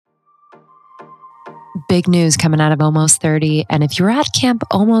big news coming out of Almost 30. And if you're at Camp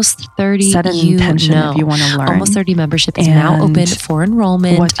Almost 30, set an intention if you want to learn. Almost 30 membership is now open for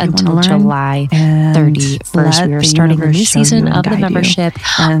enrollment until July 31st. We are starting a new season of the membership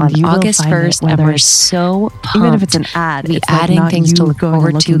on August 1st, and we're so pumped. Even if it's an ad, we're adding things to look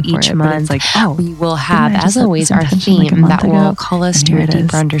forward to each month. We will have, as always, our theme that will call us to a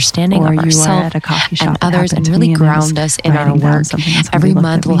deeper understanding of ourselves and others and really ground us in our work. Every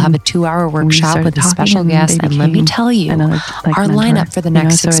month we'll have a 2-hour workshop with a special guest, and let me tell you, our lineup for the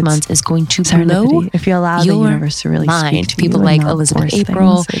next 6 months is going to blow if you allow your the universe to really mind. speak to People you like Elizabeth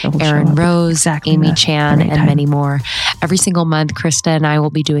April, Erin Rose, Amy Chan, and many more. Every single month, Krista and I will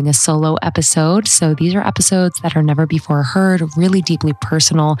be doing a solo episode. So these are episodes that are never before heard, really deeply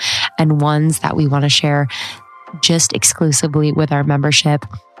personal, and ones that we want to share just exclusively with our membership.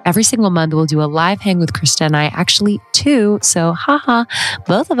 Every single month, we'll do a live hang with Krista and I, actually 2. So,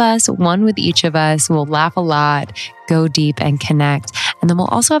 both of us, one with each of us. We'll laugh a lot, go deep, and connect. And then we'll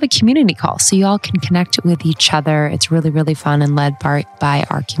also have a community call so y'all can connect with each other. It's really, really fun and led by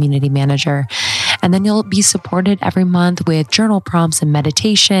our community manager. And then you'll be supported every month with journal prompts and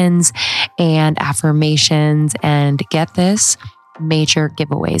meditations and affirmations. And get this, major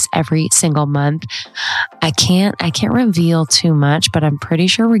giveaways every single month. I can't reveal too much, but I'm pretty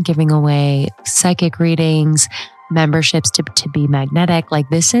sure we're giving away psychic readings, memberships to Be Magnetic. Like,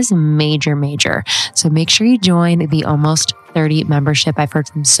 this is major. So make sure you join the Almost 30 membership. I've heard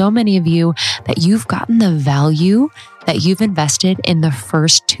from so many of you that you've gotten the value that you've invested in the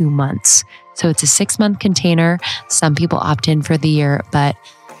first 2 months. So it's a 6-month container. Some people opt in for the year, but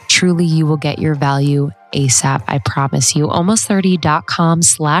truly you will get your value ASAP. I promise you.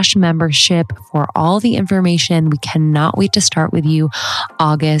 Almost30.com/membership for all the information. We cannot wait to start with you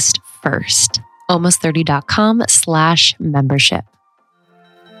August 1st. Almost30.com/membership.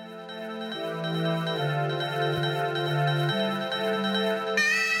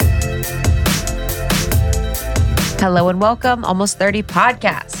 Hello and welcome, Almost 30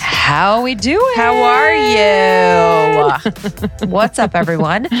 Podcast. How we doing? How are you? What's up,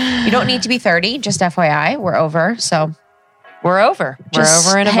 everyone? You don't need to be 30, just FYI. We're over, so we're over. Just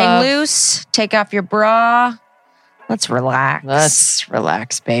we're over and hang above. loose, take off your bra. Let's relax. Let's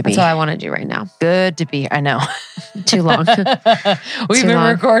relax, baby. That's all I want to do right now. Good to be. I know. Too long. We've been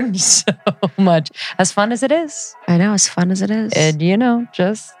recording so much. As fun as it is. I know, as fun as it is. And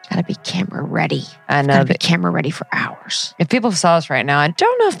just gotta be camera ready. I know. Gotta be camera ready for hours. If people saw us right now, I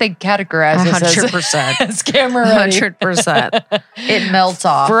don't know if they categorize us 100%. as camera ready. 100%. It melts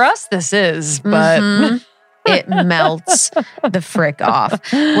off. For us, this is, but... It melts the frick off.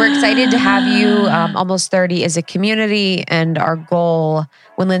 We're excited to have you. Almost 30 is a community, and our goal,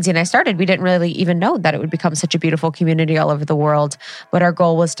 when Lindsay and I started, we didn't really even know that it would become such a beautiful community all over the world. But our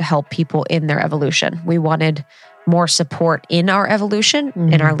goal was to help people in their evolution. We wanted more support in our evolution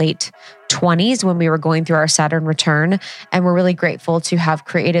in our late 20s when we were going through our Saturn return. And we're really grateful to have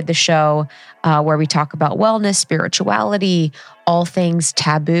created the show where we talk about wellness, spirituality, all things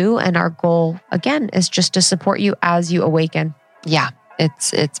taboo. And our goal, again, is just to support you as you awaken. Yeah,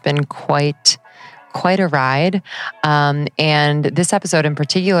 it's been quite a ride. And this episode in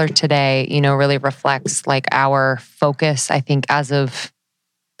particular today, really reflects like our focus, I think, as of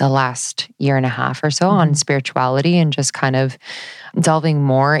the last year and a half or so on spirituality and just kind of delving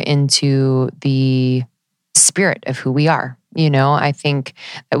more into the spirit of who we are. I think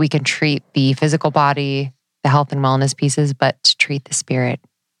that we can treat the physical body, the health and wellness pieces, but to treat the spirit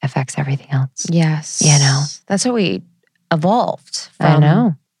affects everything else. Yes. That's how we evolved from I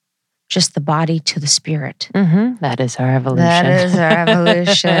know. Just the body to the spirit. That is our evolution. That is our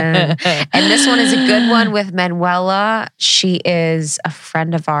evolution. And this one is a good one with Manuela. She is a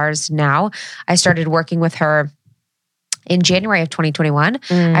friend of ours now. I started working with her in January of 2021.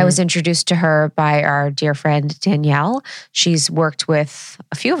 I was introduced to her by our dear friend, Danielle. She's worked with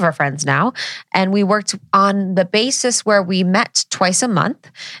a few of our friends now. And we worked on the basis where we met twice a month.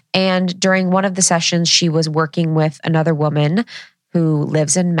 And during one of the sessions, she was working with another woman who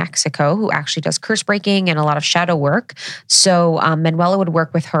lives in Mexico, who actually does curse breaking and a lot of shadow work. So Manuela would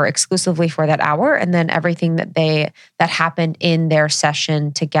work with her exclusively for that hour. And then everything that happened in their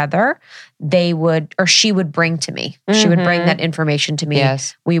session together, she would bring to me. She would bring that information to me.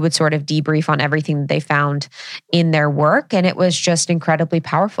 Yes. We would sort of debrief on everything that they found in their work. And it was just incredibly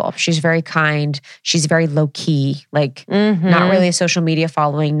powerful. She's very kind. She's very low key, like not really a social media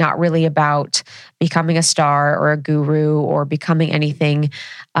following, not really about becoming a star or a guru or becoming anything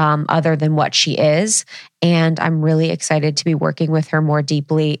other than what she is. And I'm really excited to be working with her more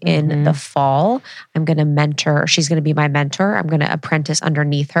deeply in the fall. I'm going to mentor. She's going to be my mentor. I'm going to apprentice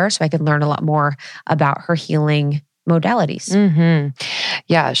underneath her so I can learn a lot more about her healing modalities. Mm-hmm.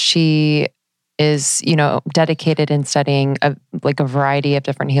 Yeah, she is, dedicated in studying a variety of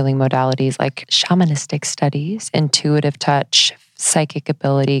different healing modalities, like shamanistic studies, intuitive touch, psychic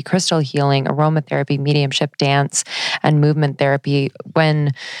ability, crystal healing, aromatherapy, mediumship, dance, and movement therapy.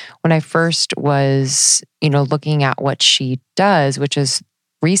 When I first was, looking at what she does, which is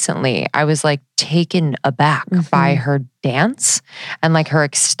recently, I was taken aback by her dance and her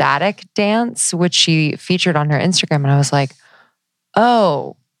ecstatic dance, which she featured on her Instagram. And I was like,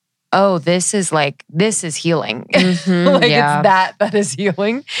 oh, this is healing. It's that is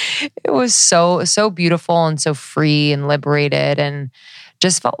healing. It was so beautiful and so free and liberated, and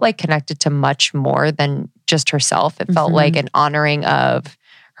just felt connected to much more than just herself. It felt like an honoring of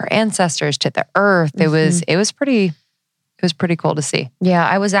her ancestors, to the earth. It was pretty cool to see. Yeah,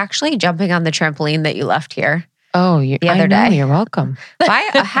 I was actually jumping on the trampoline that you left here. Oh, the other day. You're welcome. Buy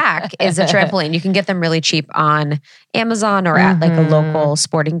a Hack is a trampoline. You can get them really cheap on Amazon or at a local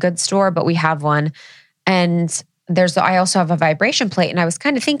sporting goods store, but we have one. And I also have a vibration plate. And I was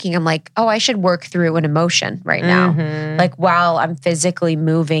kind of thinking, I'm like, I should work through an emotion right now. While I'm physically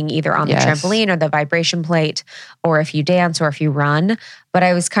moving either on the trampoline or the vibration plate, or if you dance or if you run. But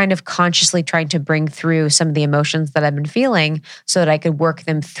I was kind of consciously trying to bring through some of the emotions that I've been feeling so that I could work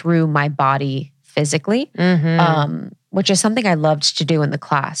them through my body physically, which is something I loved to do in the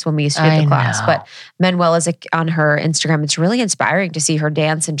class when we used to do the class. But Manuela's on her Instagram, it's really inspiring to see her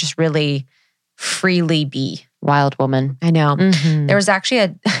dance and just really freely be. Wild woman. I know. There was actually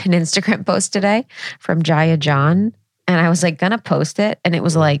an Instagram post today from Jaya John, and I was gonna post it, and it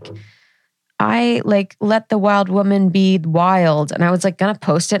was I let the wild woman be wild. And I was gonna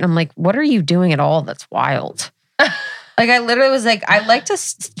post it, and I'm like, what are you doing at all that's wild? I literally was I like to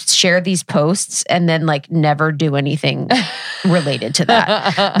share these posts and then never do anything related to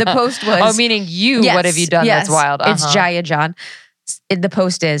that. The post was... Oh, meaning you, what have you done that's wild? It's Jaya John. The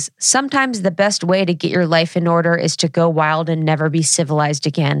post is, sometimes the best way to get your life in order is to go wild and never be civilized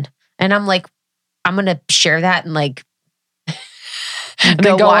again. And I'm I'm going to share that and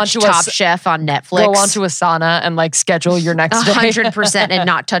go watch Top Chef on Netflix. Go onto Asana and schedule your next day. 100% and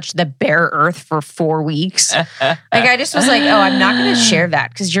not touch the bare earth for 4 weeks. I just was I'm not going to share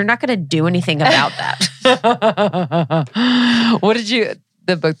that because you're not going to do anything about that. What did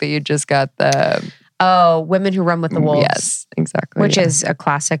the book that you just got, Women Who Run with the Wolves. Yes, exactly. Which is a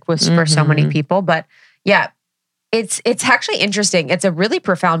classic for so many people. But yeah, it's actually interesting. It's a really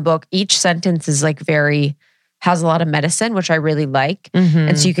profound book. Each sentence is has a lot of medicine, which I really like.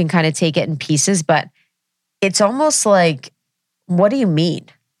 And so you can kind of take it in pieces, but it's almost what do you mean?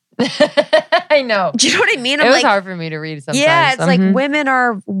 I know. Do you know what I mean? It was hard for me to read sometimes. Yeah, it's women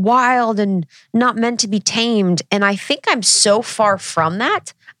are wild and not meant to be tamed. And I think I'm so far from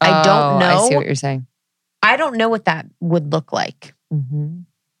that. I don't know. I see what you're saying. I don't know what that would look like.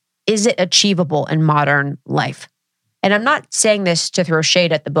 Is it achievable in modern life? And I'm not saying this to throw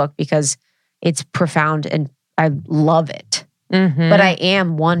shade at the book because it's profound and I love it. But I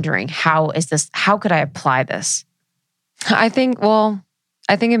am wondering, how could I apply this? I think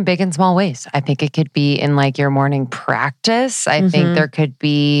in big and small ways. I think it could be in your morning practice. I think there could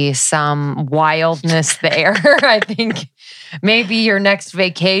be some wildness there. I think maybe your next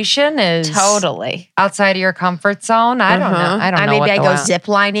vacation is totally outside of your comfort zone. I don't know. I don't know. Maybe I go zip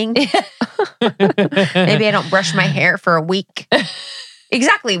lining. Maybe I don't brush my hair for a week.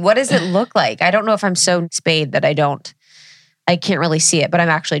 Exactly. What does it look like? I don't know if I'm so spayed that I can't really see it, but I'm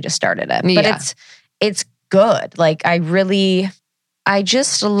actually just started it. But it's good. I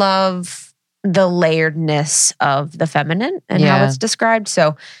just love the layeredness of the feminine and how it's described.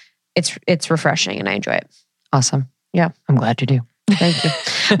 So it's refreshing and I enjoy it. Awesome. Yeah. I'm glad you do. Thank you.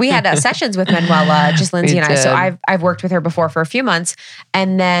 We had sessions with Manuela, just Lindsay and I. So I've worked with her before for a few months.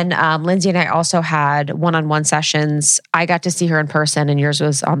 And then Lindsay and I also had one-on-one sessions. I got to see her in person and yours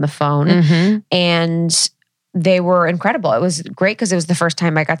was on the phone. And they were incredible. It was great because it was the first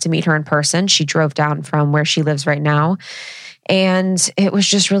time I got to meet her in person. She drove down from where she lives right now. And it was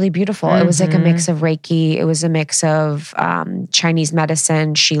just really beautiful. It was a mix of Reiki. It was a mix of Chinese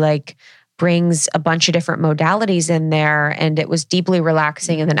medicine. She brings a bunch of different modalities in there and it was deeply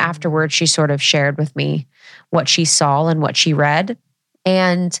relaxing. And then afterwards, she sort of shared with me what she saw and what she read.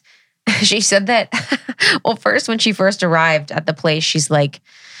 And she said that, well, first, when she first arrived at the place, she's like,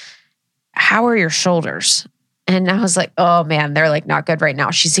 how are your shoulders? And I was like, oh man, they're like not good right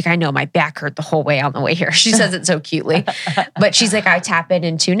now. She's like, I know my back hurt the whole way on the way here. She says it so cutely. But she's like, I tap in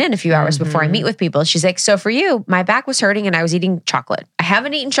and tune in a few hours before I meet with people. She's like, so for you, my back was hurting and I was eating chocolate. I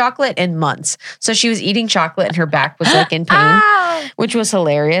haven't eaten chocolate in months. So she was eating chocolate and her back was like in pain, which was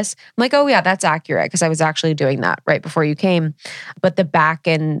hilarious. I'm like, oh yeah, that's accurate because I was actually doing that right before you came. But the back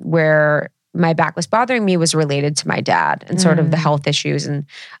and where my back was bothering me was related to my dad and sort of the health issues and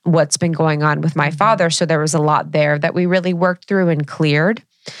what's been going on with my father. So there was a lot there that we really worked through and cleared.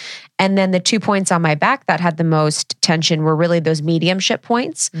 And then the 2 points on my back that had the most tension were really those mediumship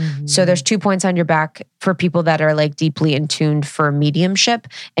points. So there's 2 points on your back for people that are like deeply in tuned for mediumship,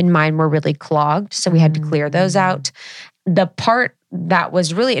 and mine were really clogged. So we had to clear those out. The part that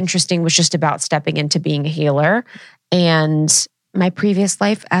was really interesting was just about stepping into being a healer and my previous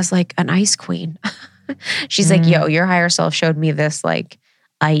life as like an ice queen. She's like, yo, your higher self showed me this like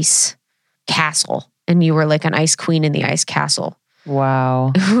ice castle and you were like an ice queen in the ice castle.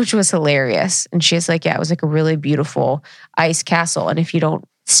 Wow. Which was hilarious. And she's like, yeah, it was like a really beautiful ice castle. And if you don't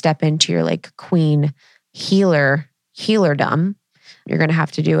step into your like queen healerdom, you're going to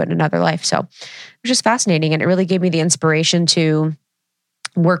have to do it in another life. So it was just fascinating. And it really gave me the inspiration to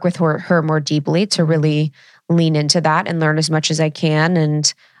work with her more deeply, to really lean into that and learn as much as I can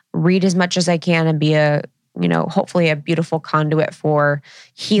and read as much as I can and be hopefully a beautiful conduit for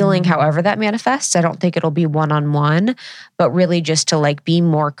healing, however that manifests. I don't think it'll be one-on-one, but really just to like be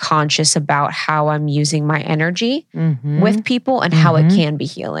more conscious about how I'm using my energy with people and how it can be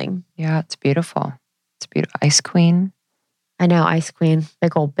healing. Yeah, it's beautiful. It's beautiful. Ice queen. I know, ice queen,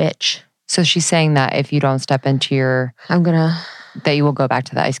 big old bitch. So she's saying that if you don't step into that you will go back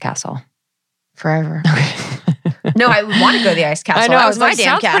to the ice castle. Forever. Okay. No, I would want to go to the ice castle. I know, that was my like,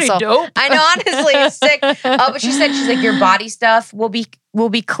 damn castle. Dope. I know, honestly, it's sick. But she's like, your body stuff will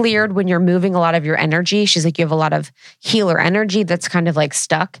be cleared when you're moving a lot of your energy. She's like, you have a lot of healer energy that's kind of like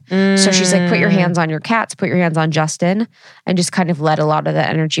stuck. So she's like, put your hands on your cats, put your hands on Justin, and just kind of let a lot of that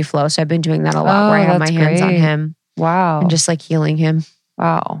energy flow. So I've been doing that a lot, where I have my hands on him. Wow. And just like healing him.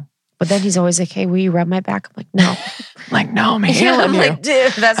 Wow. But then he's always like, hey, will you rub my back? I'm like, no. I'm healing you. Like,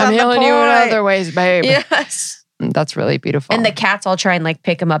 dude, that's I'm not the point. healing you in other ways, babe. Yes. That's really beautiful. And the cats all try and like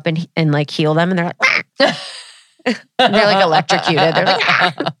pick them up and like heal them. And they're like, and they're like electrocuted. They're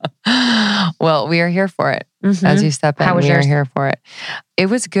like, well, we are here for it. As you step in, How was we yours? are here for it. It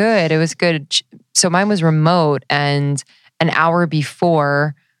was good. It was good. So mine was remote, and an hour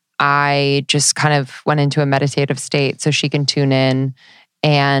before I just kind of went into a meditative state so she can tune in.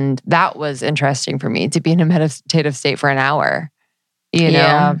 And that was interesting for me to be in a meditative state for an hour. You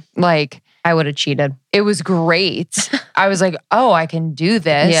know, like I would have cheated. It was great. I was like, oh, I can do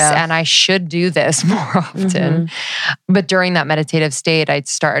this and I should do this more often. But during that meditative state, I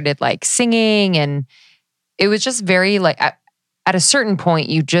started like singing, and it was just very like, at a certain point,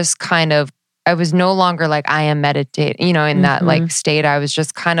 you just kind of, I was no longer like, I am meditating, in that like state. I was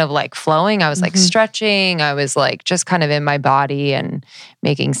just kind of like flowing. I was like stretching. I was like just kind of in my body and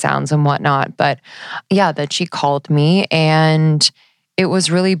making sounds and whatnot. But yeah, that she called me, and it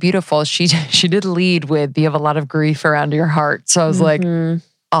was really beautiful. She did lead with, you have a lot of grief around your heart. So I was like,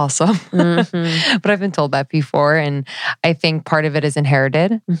 awesome. But I've been told that before. And I think part of it is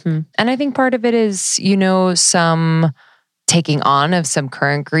inherited. And I think part of it is, some taking on of some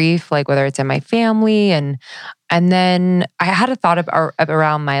current grief, like whether it's in my family. And then I had a thought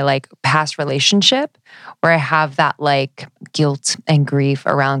around my like past relationship, where I have that like guilt and grief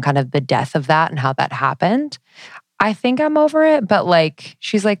around kind of the death of that and how that happened. I think I'm over it, but like,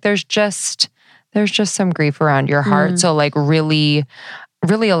 she's like, there's just some grief around your heart. So like really,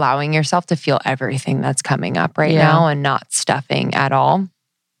 really allowing yourself to feel everything that's coming up right now and not stuffing at all.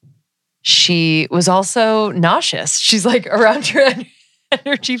 She was also nauseous. She's like, around your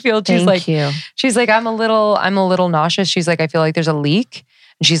energy field. She's she's like, I'm a little nauseous. She's like, I feel like there's a leak.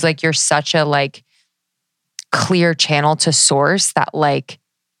 And she's like, you're such a like clear channel to source that like,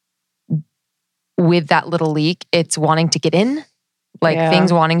 with that little leak, it's wanting to get in, like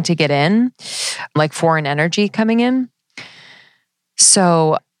things wanting to get in, like foreign energy coming in.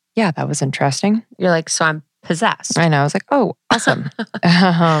 So yeah, that was interesting. You're like, so I'm possessed. I know. I was like, oh, awesome.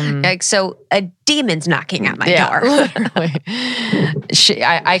 Like, so a demon's knocking at my door. Literally.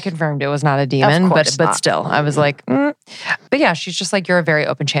 I confirmed it was not a demon, but still, I was like, But yeah, she's just like, you're a very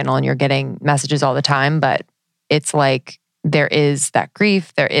open channel and you're getting messages all the time, but it's like, there is that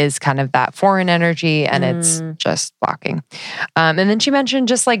grief, there is kind of that foreign energy, and it's just blocking. And then she mentioned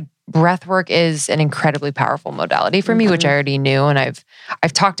just like breath work is an incredibly powerful modality for me, which I already knew, and I've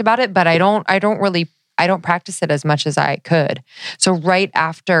talked about it, but I don't practice it as much as I could. So right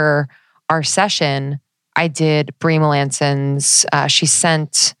after our session, I did Brie Melanson's, she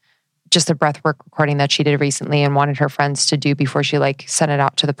sent just a breathwork recording that she did recently and wanted her friends to do before she like sent it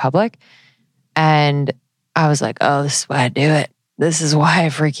out to the public. And I was like, oh, this is why I do it. This is why I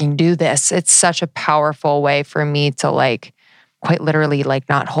freaking do this. It's such a powerful way for me to like quite literally like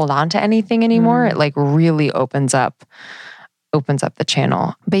not hold on to anything anymore. It like really opens up the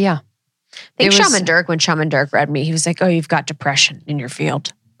channel. But yeah. I think Shaman Durek, when Shaman Durek read me, he was like, oh, you've got depression in your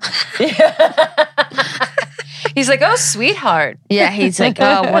field. He's like, oh, sweetheart. Yeah, he's like,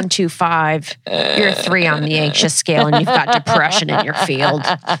 oh, 1, 2, 5. You're a 3 on the anxious scale and you've got depression in your field.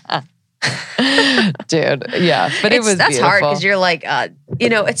 Dude, yeah. But that's beautiful. Hard because you're like,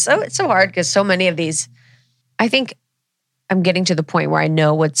 it's so hard because so many of these, I think I'm getting to the point where I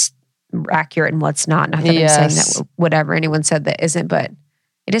know what's accurate and what's not. Not that I'm saying that whatever anyone said that isn't, but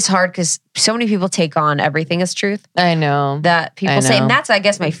it is hard because so many people take on everything as truth. I know. That people say, and that's, I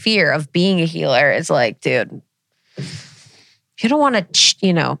guess, my fear of being a healer is like, dude, you don't want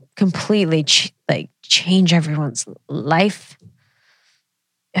to, completely change everyone's life.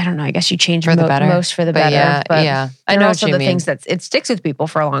 I don't know. I guess you change for the better. Most for the better. Yeah. I know also what you the mean. Things that it sticks with people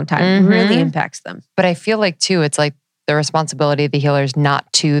for a long time. Really impacts them. But I feel like too, it's like the responsibility of the healer is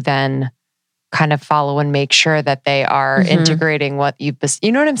not to then kind of follow and make sure that they are integrating what you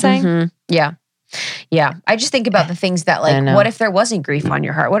know what I'm saying? Yeah. Yeah. I just think about the things that like, what if there wasn't grief on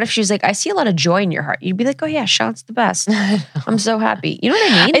your heart? What if she's like, I see a lot of joy in your heart. You'd be like, oh yeah, Sean's the best. I'm so happy. You know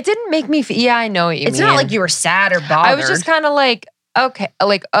what I mean? It didn't make me feel, I know what you mean. It's not like you were sad or bothered. I was just kind of like, okay.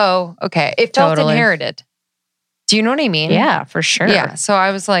 Like, oh, okay. It felt inherited. Do you know what I mean? Yeah, for sure. Yeah. So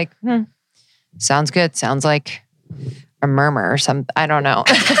I was like, sounds good. Sounds like a murmur or something. I don't know.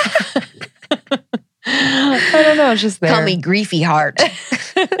 I don't know. It's just there. Call me Griefy Heart.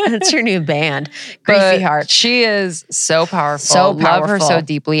 That's your new band. Griefy Heart. She is so powerful. So powerful. Love her so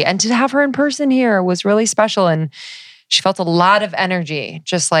deeply. And to have her in person here was really special. And she felt a lot of energy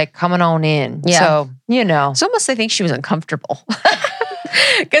just like coming on in. Yeah. So, It's almost, I think she was uncomfortable.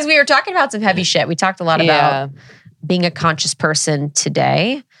 Because we were talking about some heavy shit. We talked a lot about being a conscious person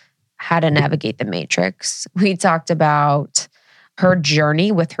today, how to navigate the matrix. We talked about her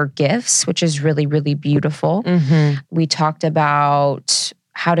journey with her gifts, which is really, really beautiful. We talked about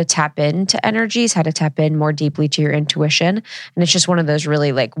how to tap into energies, how to tap in more deeply to your intuition. And it's just one of those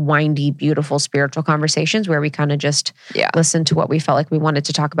really like windy, beautiful spiritual conversations where we kind of just listened to what we felt like we wanted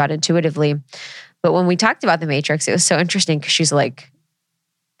to talk about intuitively. But when we talked about the matrix, it was so interesting because she's like,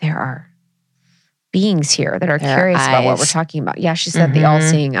 there are beings here that are curious about what we're talking about. Yeah, she said the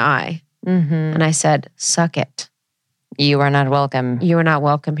all-seeing eye. And I said, suck it. You are not welcome. You are not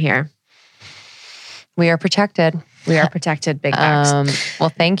welcome here. We are protected. We are protected, big facts. Well,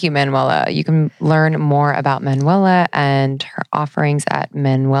 thank you, Manuela. You can learn more about Manuela and her offerings at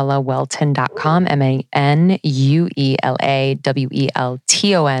manuelawelton.com,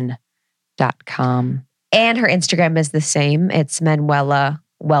 ManuelaWelton.com. And her Instagram is the same. It's Manuela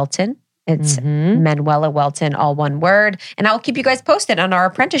Welton. It's Manuela Welton, all one word. And I'll keep you guys posted on our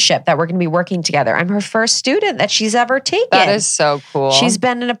apprenticeship that we're going to be working together. I'm her first student that she's ever taken. That is so cool. She's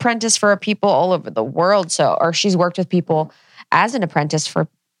been an apprentice for people all over the world. Or she's worked with people as an apprentice for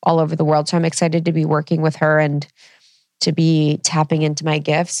all over the world. So I'm excited to be working with her and to be tapping into my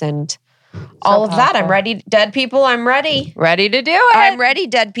gifts and all of that. I'm ready. Dead people, I'm ready. Ready to do it. I'm ready,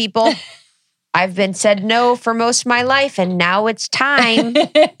 dead people. I've been said no for most of my life, and now it's time.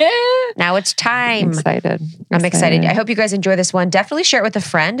 Now it's time. I'm excited. I hope you guys enjoy this one. Definitely share it with a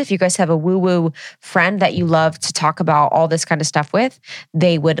friend. If you guys have a woo-woo friend that you love to talk about all this kind of stuff with,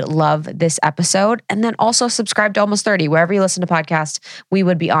 they would love this episode. And then also subscribe to Almost 30. Wherever you listen to podcasts, we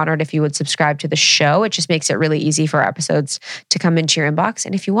would be honored if you would subscribe to the show. It just makes it really easy for our episodes to come into your inbox.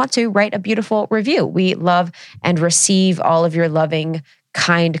 And if you want to, write a beautiful review. We love and receive all of your loving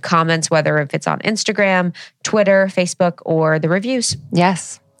kind comments, whether if it's on Instagram, Twitter, Facebook, or the reviews.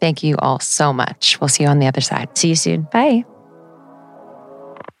 Yes. Thank you all so much. We'll see you on the other side. See you soon. Bye.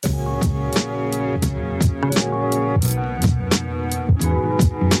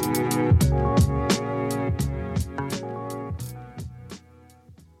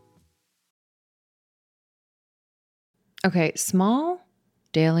 Okay, small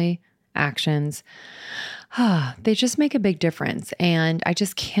daily actions. they just make a big difference. And I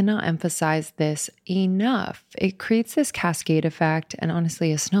just cannot emphasize this enough. It creates this cascade effect and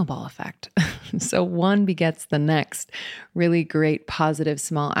honestly a snowball effect. So one begets the next. Really great, positive,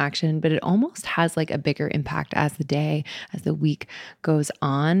 small action, but it almost has like a bigger impact as the week goes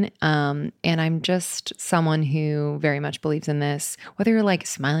on. And I'm just someone who very much believes in this, whether you're like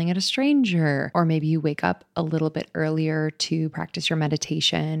smiling at a stranger, or maybe you wake up a little bit earlier to practice your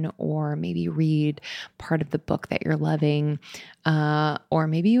meditation, or maybe read part of the book that you're loving, or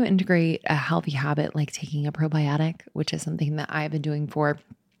maybe you integrate a healthy habit like taking a probiotic, which is something that I've been doing for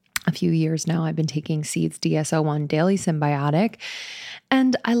a few years now. I've been taking Seeds DS-01 Daily Symbiotic,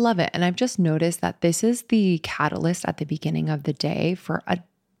 and I love it. And I've just noticed that this is the catalyst at the beginning of the day for a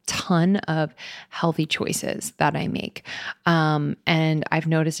ton of healthy choices that I make. And I've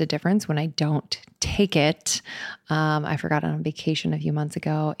noticed a difference when I don't take it. I forgot on vacation a few months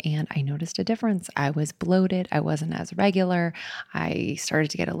ago and I noticed a difference. I was bloated. I wasn't as regular. I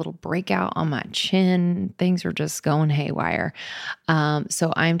started to get a little breakout on my chin. Things were just going haywire.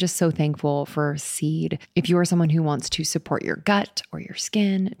 So I'm just so thankful for Seed. If you are someone who wants to support your gut or your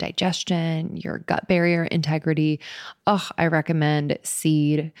skin, digestion, your gut barrier integrity, I recommend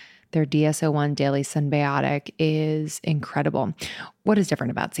Seed. Their DS-01 Daily Symbiotic is incredible. What is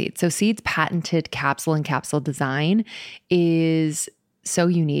different about Seed? So Seed's patented capsule and capsule design is so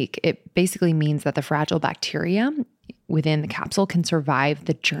unique. It basically means that the fragile bacteria within the capsule can survive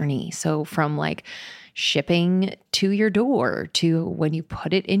the journey. So from like shipping to your door to when you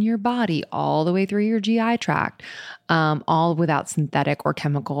put it in your body, all the way through your GI tract, all without synthetic or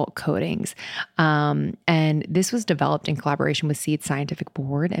chemical coatings. And this was developed in collaboration with Seed's scientific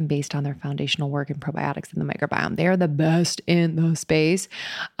board and based on their foundational work in probiotics and the microbiome. They are the best in the space.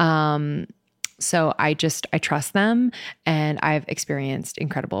 So I trust them and I've experienced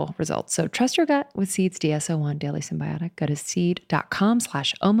incredible results. So trust your gut with Seeds DS-01 Daily Symbiotic. Go to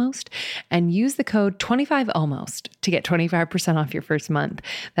seed.com/almost and use the code 25almost to get 25% off your first month.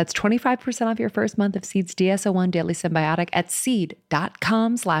 That's 25% off your first month of Seeds DS-01 Daily Symbiotic at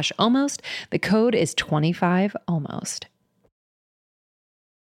seed.com/almost. The code is 25almost.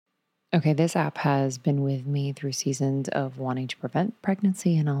 Okay, this app has been with me through seasons of wanting to prevent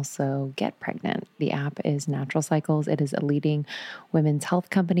pregnancy and also get pregnant. The app is Natural Cycles. It is a leading women's health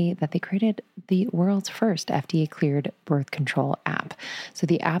company that they created the world's first FDA-cleared birth control app. So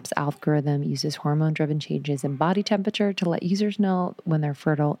the app's algorithm uses hormone-driven changes in body temperature to let users know when they're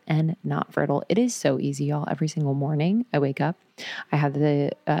fertile and not fertile. It is so easy, y'all. Every single morning I wake up, I have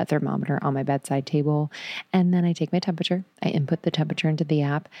the thermometer on my bedside table, and then I take my temperature. I input the temperature into the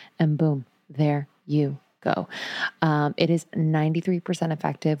app, and boom, there you go. It is 93%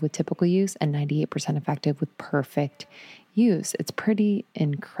 effective with typical use and 98% effective with perfect use. It's pretty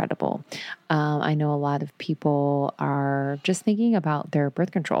incredible. I know a lot of people are just thinking about their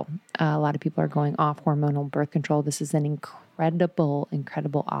birth control. A lot of people are going off hormonal birth control. This is an incredible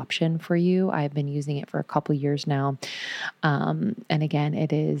option for you. I've been using it for a couple years now. And again,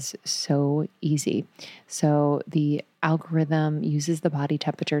 it is so easy. So the algorithm uses the body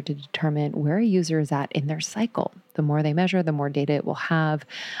temperature to determine where a user is at in their cycle. The more they measure, the more data it will have.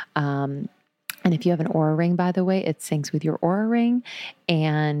 And if you have an Oura Ring, by the way, it syncs with your Oura Ring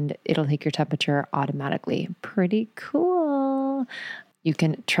and it'll take your temperature automatically. Pretty cool. You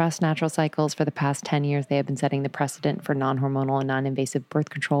can trust Natural Cycles. For the past 10 years, they have been setting the precedent for non-hormonal and non-invasive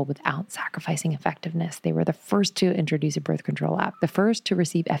birth control without sacrificing effectiveness. They were the first to introduce a birth control app, the first to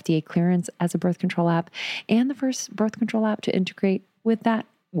receive FDA clearance as a birth control app, and the first birth control app to integrate with that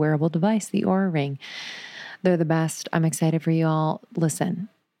wearable device, the Oura Ring. They're the best. I'm excited for you all. Listen,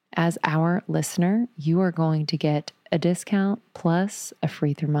 as our listener, you are going to get a discount plus a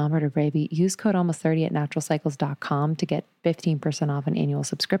free thermometer, baby. Use code almost30 at naturalcycles.com to get 15% off an annual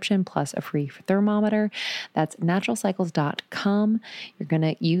subscription plus a free thermometer. That's naturalcycles.com. You're going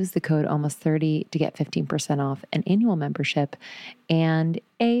to use the code almost30 to get 15% off an annual membership and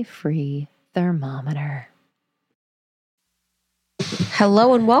a free thermometer.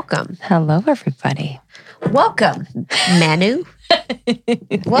 Hello and welcome. Hello, everybody. Welcome, Manu.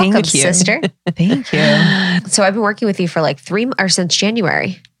 Welcome, sister. Thank you. So I've been working with you for like since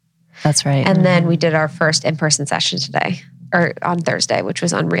January. That's right. And then we did our first in-person session today, or on Thursday, which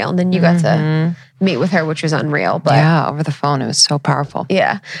was unreal. And then you got to meet with her, which was unreal. But yeah, over the phone, it was so powerful.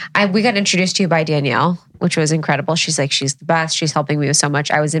 Yeah. We got introduced to you by Danielle, which was incredible. She's the best. She's helping me with so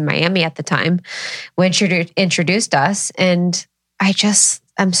much. I was in Miami at the time when she introduced us. And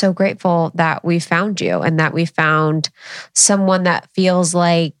I'm so grateful that we found you and that we found someone that feels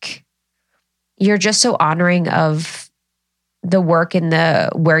like you're just so honoring of the work and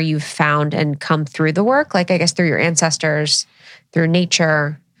where you've found and come through the work, like I guess through your ancestors, through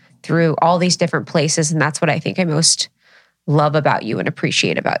nature, through all these different places. And that's what I think I most love about you and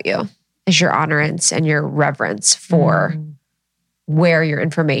appreciate about you is your honorance and your reverence for where your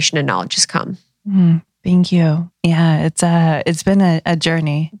information and knowledge has come. Thank you. Yeah, it's been a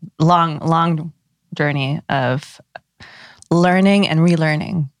journey, long journey of learning and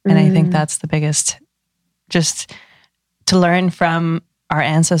relearning. And I think that's the biggest, just to learn from our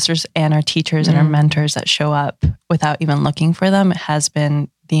ancestors and our teachers and our mentors that show up without even looking for them has been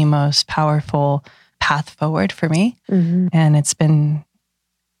the most powerful path forward for me. And it's been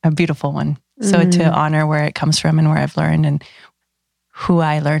a beautiful one. So to honor where it comes from and where I've learned and who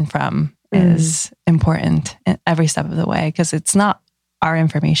I learn from is important in every step of the way, because it's not our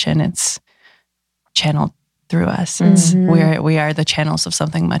information, it's channeled through us. It's, we are the channels of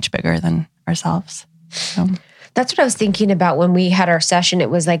something much bigger than ourselves. So. That's what I was thinking about when we had our session. It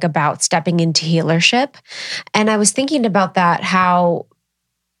was like about stepping into healership. And I was thinking about that, how,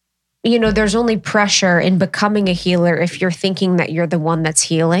 there's only pressure in becoming a healer if you're thinking that you're the one that's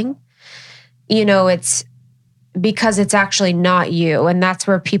healing. It's because it's actually not you. And that's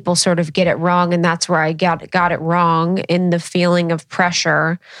where people sort of get it wrong. And that's where I got it wrong, in the feeling of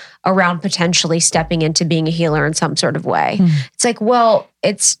pressure around potentially stepping into being a healer in some sort of way. It's like, well,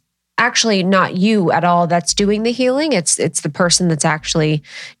 it's actually not you at all that's doing the healing. It's the person that's actually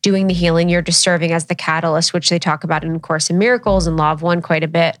doing the healing. You're just serving as the catalyst, which they talk about in Course in Miracles and Law of One quite a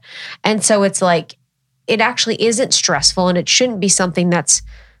bit. And so it's like, it actually isn't stressful, and it shouldn't be something that's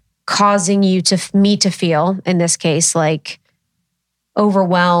causing me to feel, in this case, like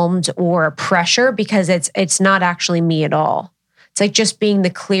overwhelmed or pressure, because it's not actually me at all. It's like just being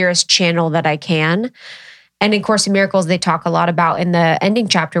the clearest channel that I can. And in Course in Miracles, they talk a lot about, in the ending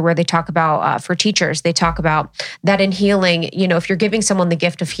chapter where they talk about, for teachers, they talk about that in healing, if you're giving someone the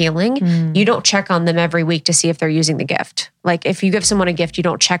gift of healing, you don't check on them every week to see if they're using the gift. Like if you give someone a gift, you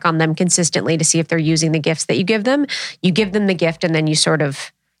don't check on them consistently to see if they're using the gifts that you give them. You give them the gift and then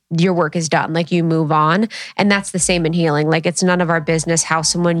your work is done. Like you move on. And that's the same in healing. Like it's none of our business how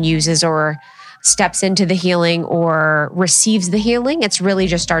someone uses or steps into the healing or receives the healing. It's really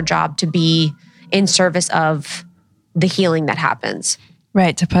just our job to be in service of the healing that happens.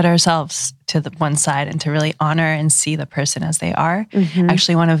 Right. To put ourselves to the one side and to really honor and see the person as they are.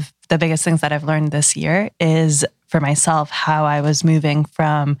 Actually, one of the biggest things that I've learned this year is for myself, how I was moving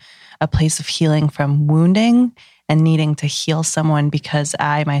from a place of healing from wounding and needing to heal someone because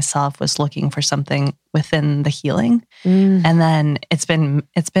I myself was looking for something within the healing. And then it's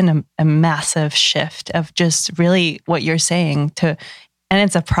been a massive shift of just really what you're saying to, and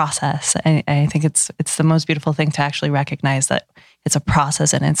it's a process. I think it's the most beautiful thing to actually recognize that it's a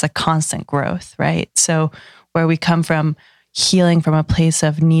process and it's a constant growth, right? So where we come from healing from a place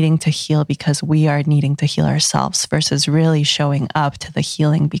of needing to heal because we are needing to heal ourselves versus really showing up to the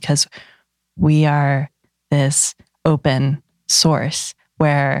healing because we are this open source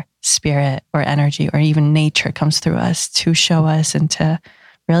where spirit or energy or even nature comes through us to show us and to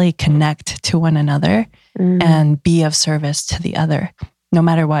really connect to one another and be of service to the other, no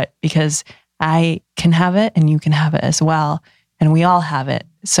matter what, because I can have it and you can have it as well. And we all have it.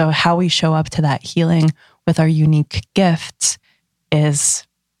 So how we show up to that healing with our unique gifts is,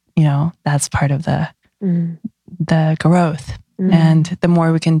 that's part of the growth. And the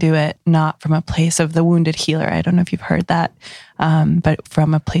more we can do it, not from a place of the wounded healer. I don't know if you've heard that, but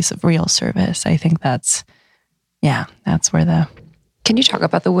from a place of real service. I think that's where Can you talk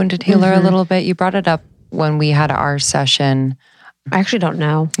about the wounded healer a little bit? You brought it up when we had our session. I actually don't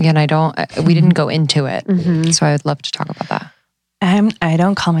know. Yeah, and we didn't go into it. So I would love to talk about that. I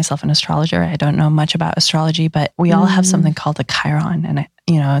don't call myself an astrologer. I don't know much about astrology, but we all have something called a Chiron. And,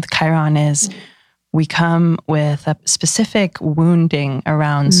 the Chiron is, we come with a specific wounding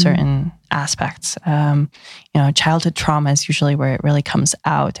around certain aspects. Childhood trauma is usually where it really comes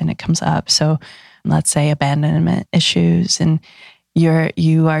out and it comes up. So let's say abandonment issues, and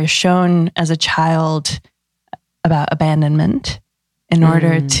you are shown as a child about abandonment in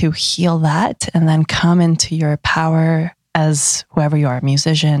order to heal that and then come into your power as whoever you are, a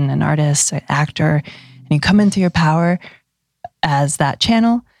musician, an artist, an actor, and you come into your power as that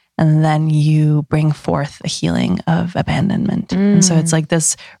channel, and then you bring forth a healing of abandonment. And so it's like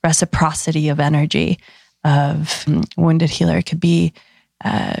this reciprocity of energy of wounded healer could be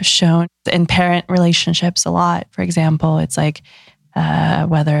shown in parent relationships a lot. For example, it's like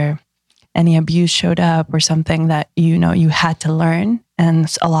whether any abuse showed up or something that, you know, you had to learn.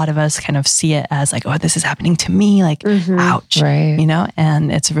 And a lot of us kind of see it as like, oh, this is happening to me, like, ouch, Right. you know,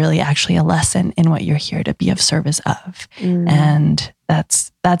 and it's really actually a lesson in what you're here to be of service of. And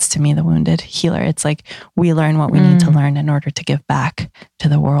that's to me, the wounded healer. It's like, we learn what we need to learn in order to give back to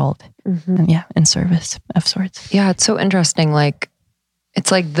the world. And yeah, in service of sorts. Yeah, it's so interesting. Like,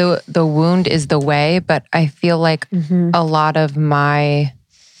 it's like the wound is the way, but I feel like a lot of my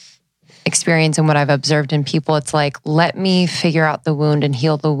experience and what I've observed in people, it's like, let me figure out the wound and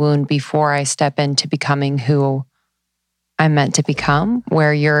heal the wound before I step into becoming who I'm meant to become,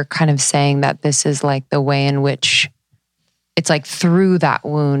 where you're kind of saying that this is like the way in which it's like through that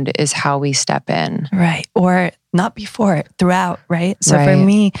wound is how we step in. Right. Or not before, throughout, right? So for Right.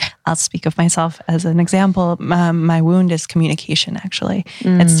 me, I'll speak of myself as an example. My wound is communication, actually.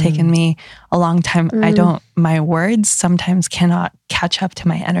 It's taken me a long time. My words sometimes cannot catch up to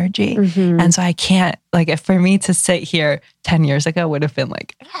my energy. And so I can't, like, if for me to sit here 10 years ago would have been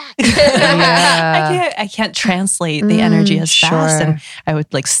like, I can't translate the energy as fast. And I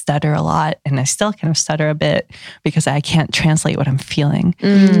would like stutter a lot. And I still kind of stutter a bit because I can't translate what I'm feeling.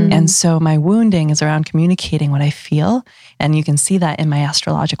 And so my wounding is around communicating what I feel. And you can see that in my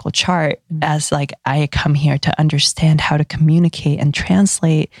astrological chart as like, I come here to understand how to communicate and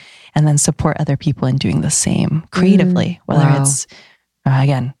translate and then support other people in doing the same creatively, whether it's,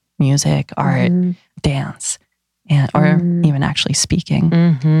 again, music, art, dance, or even actually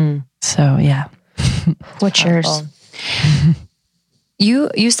speaking. So yeah. What's yours?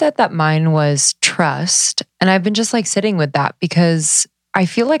 You said that mine was trust. And I've been just like sitting with that because I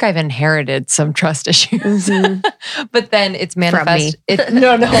feel like I've inherited some trust issues, but then it's manifest.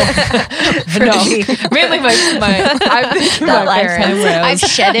 No, me. mainly my parents. I've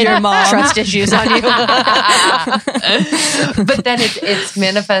shedded Your mom. trust issues on you. But then it's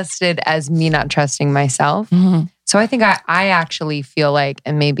manifested as me not trusting myself. So I think I actually feel like,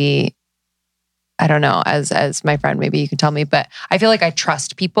 and maybe, I don't know, as my friend, maybe you can tell me, but I feel like I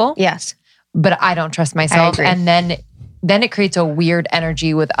trust people. Yes. But I don't trust myself. agree. And then it creates a weird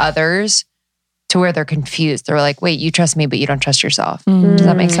energy with others to where they're confused. They're like, wait, you trust me, but you don't trust yourself. Does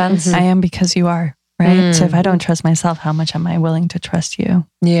that make sense? I am because you are, right? So if I don't trust myself, how much am I willing to trust you?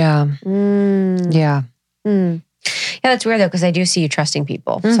 Yeah. Yeah. Yeah, that's weird though, because I do see you trusting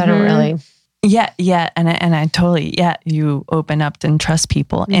people. So I don't really. Yeah. And I totally, you open up and trust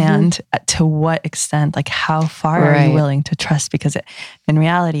people. And to what extent, like how far are you willing to trust? Because in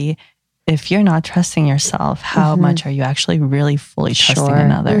reality, if you're not trusting yourself, how much are you actually really fully trusting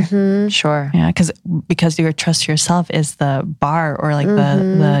another? Sure. Yeah, because your trust yourself is the bar or like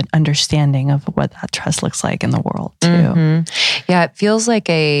the understanding of what that trust looks like in the world too. Yeah, it feels like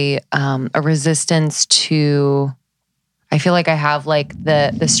a resistance to. I feel like I have like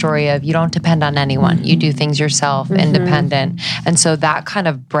the story of you don't depend on anyone. You do things yourself, independent, and so that kind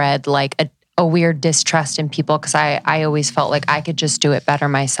of bred like a weird distrust in people because I always felt like I could just do it better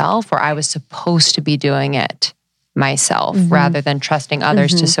myself, or I was supposed to be doing it myself rather than trusting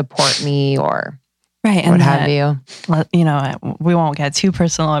others to support me or right, what have you. You know, we won't get too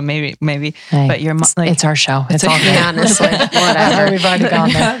personal, maybe, Hey, but your like, it's our show. It's all Yeah, good. honestly, whatever. We've already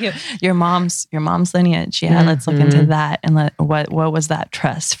gone there. your mom's lineage. Yeah, let's look into that and what was that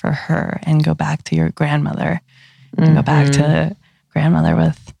trust for her, and go back to your grandmother, and go back to grandmother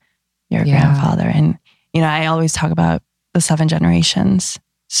with your grandfather. And, you know, I always talk about the 7 generations.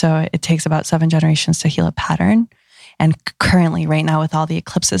 So it takes about 7 generations to heal a pattern. And currently, right now, with all the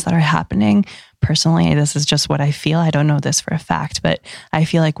eclipses that are happening, personally, this is just what I feel. I don't know this for a fact, but I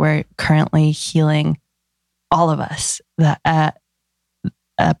feel like we're currently healing, all of us, a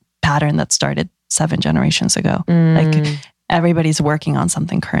pattern that started 7 generations ago. Like everybody's working on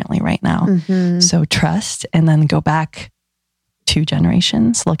something currently right now. So trust, and then go back 2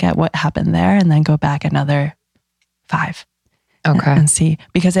 generations, look at what happened there, and then go back another 5. Okay. And see,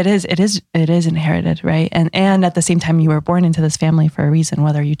 because it is inherited, right? And at the same time, you were born into this family for a reason,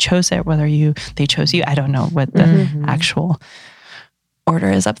 whether you chose it, whether they chose you. I don't know what the actual order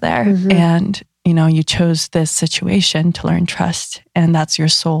is up there. And, you know, you chose this situation to learn trust, and that's your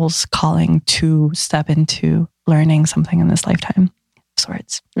soul's calling to step into learning something in this lifetime of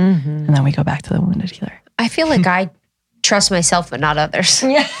sorts. And then we go back to the wounded healer. I feel like I trust myself, but not others.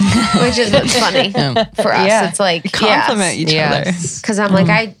 Which is what's funny for us. It's like Compliment each other. Because I'm like,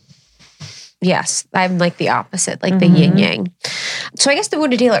 I'm like the opposite, like the yin yang. So I guess the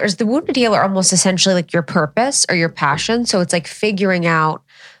wounded healer almost essentially like your purpose or your passion. So it's like figuring out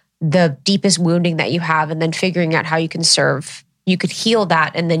the deepest wounding that you have and then figuring out how you can serve you could heal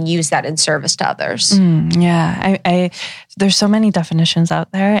that and then use that in service to others. Yeah. I there's so many definitions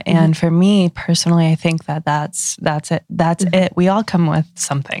out there. And for me personally, I think that's it. That's it. We all come with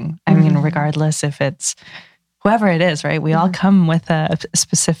something. I mean, regardless if it's whoever it is, right? We all come with a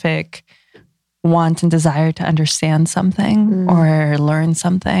specific want and desire to understand something or learn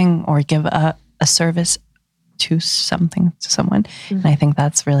something or give a service to something, to someone. And I think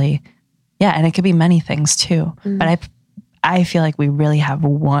that's really, and it could be many things too. But I feel like we really have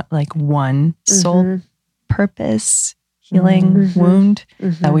one soul purpose, healing wound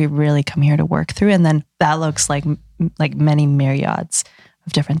that we really come here to work through. And then that looks like many myriads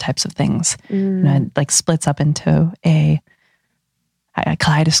of different types of things. You know, it like splits up into a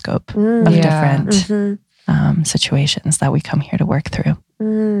kaleidoscope of different situations that we come here to work through.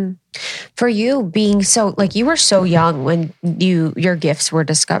 For you being so, like, you were so young when your gifts were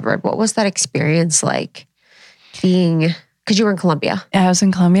discovered. What was that experience like being, because you were in Colombia? Yeah, I was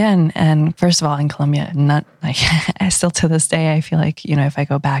in Colombia, and first of all, in Colombia, not like, I still to this day, I feel like, you know, if I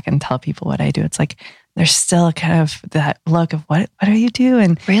go back and tell people what I do, it's like, there's still kind of that look of what do you do?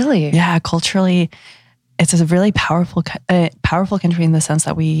 And really? Yeah, culturally, it's a really powerful country in the sense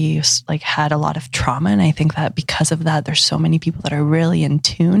that we like had a lot of trauma. And I think that because of that, there's so many people that are really in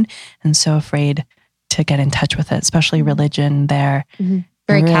tune and so afraid to get in touch with it, especially religion there.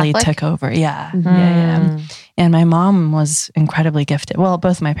 Very really Catholic? took over. Yeah. And my mom was incredibly gifted. Well,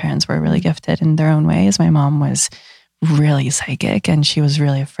 both my parents were really gifted in their own ways. My mom was really psychic and she was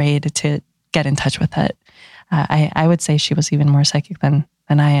really afraid to get in touch with it. I would say she was even more psychic than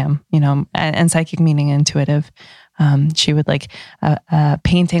I am, you know, and psychic meaning intuitive. She would like, a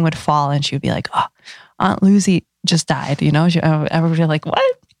painting would fall and she would be like, oh, Aunt Lucy just died, you know? Everybody like,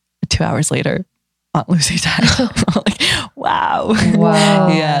 what? 2 hours later, Aunt Lucy died. Like, wow.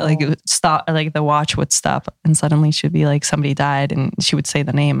 Yeah, like it would stop, like the watch would stop and suddenly she'd be like, somebody died and she would say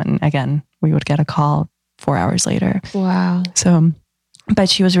the name. And again, we would get a call 4 hours later. Wow. So, but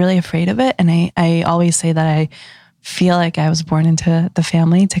she was really afraid of it. And I always say that I feel like I was born into the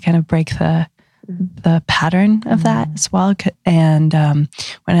family to kind of break the pattern of that as well. And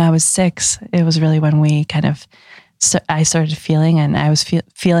when I was 6, it was really when we kind of, I started feeling, and I was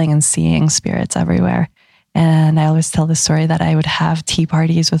feeling and seeing spirits everywhere. And I always tell the story that I would have tea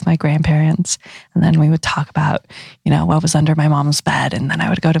parties with my grandparents. And then we would talk about, you know, what was under my mom's bed. And then I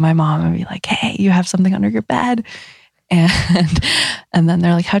would go to my mom and be like, hey, you have something under your bed. And then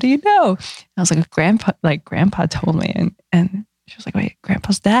they're like, how do you know? I was like, grandpa told me. And she was like, wait,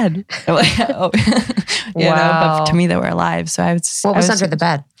 grandpa's dead. I'm like, oh, you know, but to me they were alive. So what was under the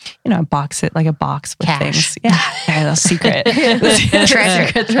bed? You know, a box with Cash. things. Yeah, a secret.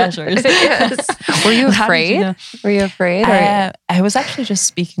 Treasures. Yes. Were you afraid? Were you afraid? I was actually just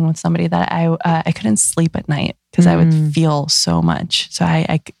speaking with somebody that I couldn't sleep at night because I would feel so much. So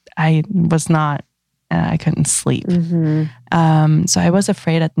I was not, I couldn't sleep. So I was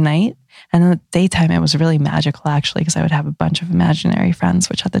afraid at night. And in the daytime, it was really magical, actually, because I would have a bunch of imaginary friends,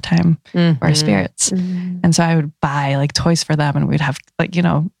 which at the time were spirits. And so I would buy like toys for them and we'd have like, you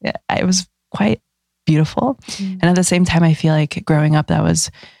know, it was quite beautiful. And at the same time, I feel like growing up,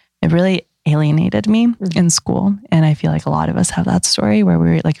 it really alienated me in school. And I feel like a lot of us have that story where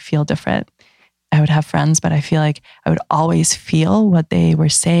we like feel different. I would have friends, but I feel like I would always feel what they were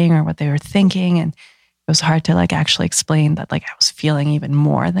saying or what they were thinking. And it was hard to like actually explain that like I was feeling even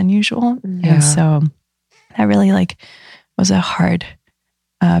more than usual. And so that really like was a hard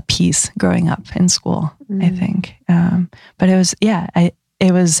piece growing up in school, I think. But it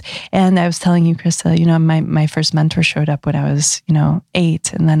was, and I was telling you, Krista, you know, my first mentor showed up when I was, you know,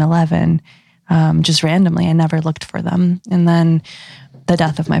 8 and then 11, just randomly. I never looked for them. And then the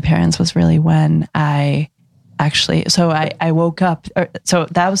death of my parents was really when I woke up, so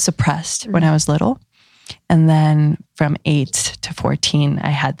that was suppressed when I was little. And then from 8 to 14, I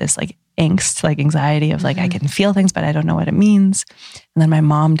had this like angst, like anxiety of like, I can feel things, but I don't know what it means. And then my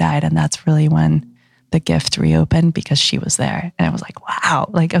mom died. And that's really when the gift reopened because she was there. And I was like, wow,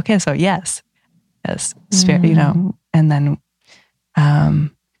 like, okay, so yes, spirit, you know. And then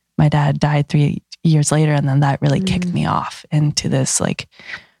my dad died 3 years later. And then that really kicked me off into this like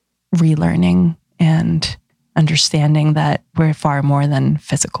relearning and understanding that we're far more than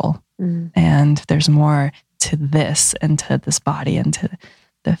physical. And there's more to this and to this body and to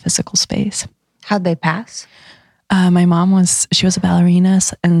the physical space. How'd they pass? My mom she was a ballerina.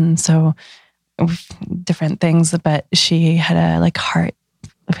 And so different things, but she had a like heart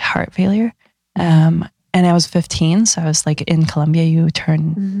failure. And I was 15. So I was like in Colombia, you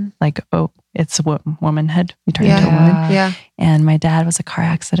turn like it's womanhood. You turn into a woman. Yeah. And my dad was a car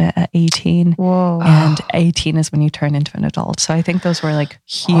accident at 18. Whoa. And 18 is when you turn into an adult. So I think those were like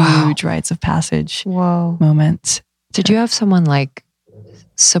huge rites of passage moments. Did you have someone like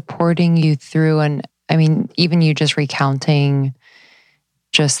supporting you through? And I mean, even you just recounting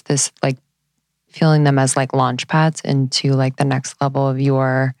just this, like feeling them as like launch pads into like the next level of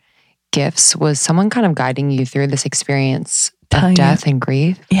your gifts. Was someone kind of guiding you through this experience of death and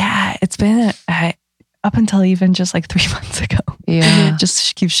grief? Yeah, it's been up until even just like 3 months ago. Yeah. It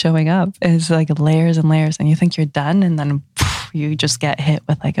just keeps showing up. It's like layers and layers, and you think you're done, and then you just get hit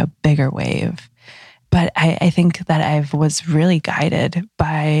with like a bigger wave. But I think that I was really guided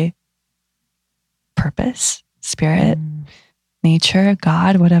by purpose, spirit, nature,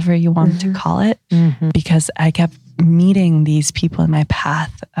 God, whatever you want to call it, because I kept meeting these people in my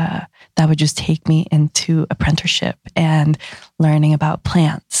path that would just take me into apprenticeship and learning about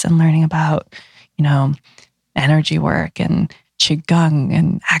plants and learning about, you know, energy work and qigong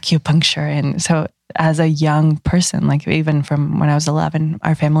and acupuncture. And so as a young person, like even from when I was 11,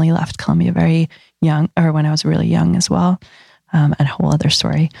 our family left Colombia very young, or when I was really young as well. A whole other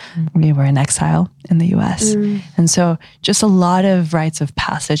story. We were in exile in the US. And so just a lot of rites of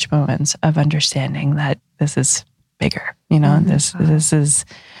passage moments of understanding that this is bigger, you know, this is,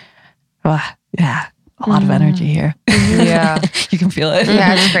 a lot of energy here. Yeah. You can feel it.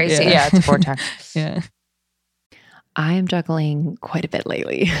 Yeah, it's crazy. Yeah, it's a vortex. Yeah. I am juggling quite a bit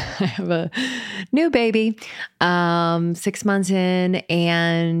lately. I have a new baby, 6 months in,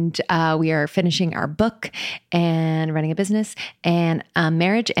 and we are finishing our book and running a business and a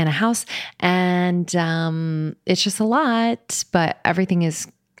marriage and a house. And it's just a lot, but everything is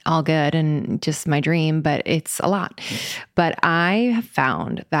all good and just my dream, but it's a lot. But I have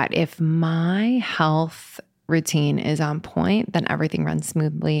found that if my health routine is on point, then everything runs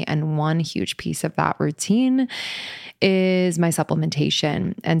smoothly. And one huge piece of that routine is my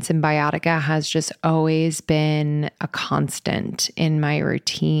supplementation. And Cymbiotika has just always been a constant in my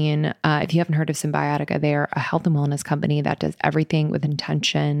routine. If you haven't heard of Cymbiotika, they're a health and wellness company that does everything with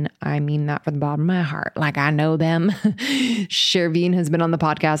intention. I mean that from the bottom of my heart. Like, I know them. Shervin has been on the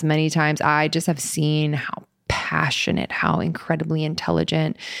podcast many times. I just have seen how passionate, how incredibly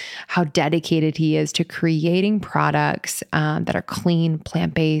intelligent, how dedicated he is to creating products that are clean,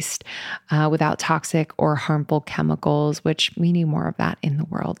 plant-based, without toxic or harmful chemicals, which we need more of that in the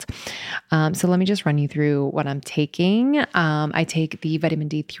world. So let me just run you through what I'm taking. I take the vitamin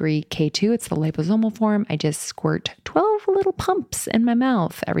D3 K2. It's the liposomal form. I just squirt 12 little pumps in my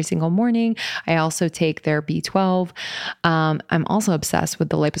mouth every single morning. I also take their B12. I'm also obsessed with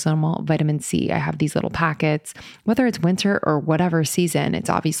the liposomal vitamin C. I have these little packets. Whether it's winter or whatever season, it's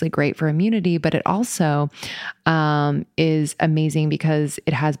obviously great for immunity, but it also is amazing because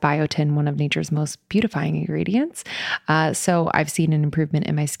it has biotin, one of nature's most beautifying ingredients. So I've seen an improvement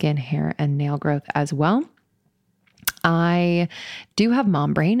in my skin, hair, and nail growth as well. I do have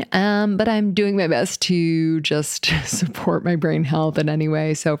mom brain, but I'm doing my best to just support my brain health in any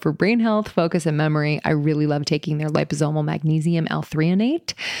way. So for brain health, focus, and memory, I really love taking their liposomal magnesium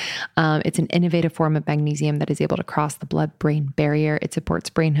L-threonate. It's an innovative form of magnesium that is able to cross the blood-brain barrier. It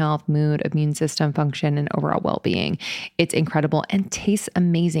supports brain health, mood, immune system function, and overall well-being. It's incredible and tastes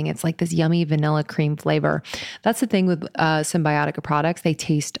amazing. It's like this yummy vanilla cream flavor. That's the thing with Cymbiotika products. They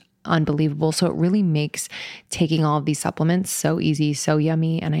taste unbelievable. So it really makes taking all of these supplements so easy, so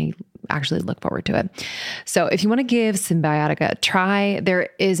yummy, and I actually look forward to it. So if you want to give Cymbiotika a try, there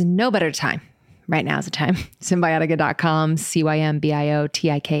is no better time. Right now is the time. Cymbiotika.com,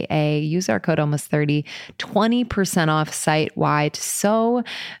 CYMBIOTIKA. Use our code almost30, 20% off site-wide. So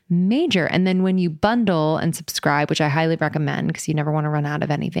major. And then when you bundle and subscribe, which I highly recommend because you never want to run out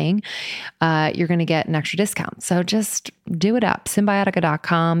of anything, you're going to get an extra discount. So just do it up.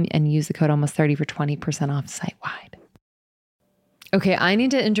 Cymbiotika.com and use the code almost30 for 20% off site-wide. Okay, I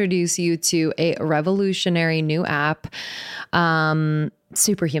need to introduce you to a revolutionary new app,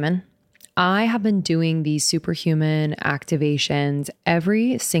 Superhuman. I have been doing these Superhuman activations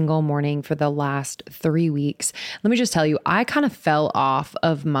every single morning for the last 3 weeks. Let me just tell you, I kind of fell off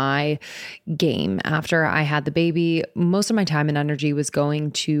of my game after I had the baby. Most of my time and energy was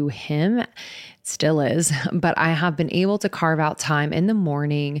going to him. Still is, but I have been able to carve out time in the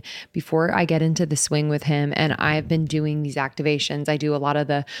morning before I get into the swing with him. And I've been doing these activations. I do a lot of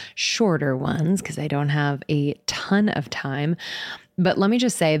the shorter ones because I don't have a ton of time. But let me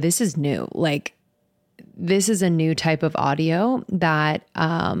just say, this is new. Like, this is a new type of audio that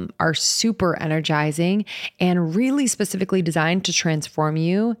are super energizing and really specifically designed to transform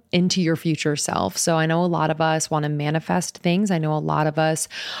you into your future self. So I know a lot of us want to manifest things. I know a lot of us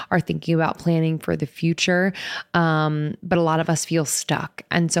are thinking about planning for the future, but a lot of us feel stuck.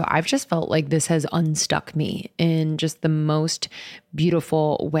 And so I've just felt like this has unstuck me in just the most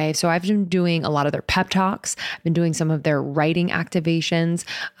beautiful way. So I've been doing a lot of their pep talks. I've been doing some of their writing activations.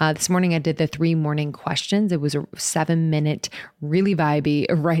 This morning I did the 3 morning questions. It was a 7-minute, really vibey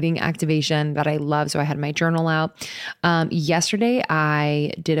writing activation that I love. So I had my journal out. Yesterday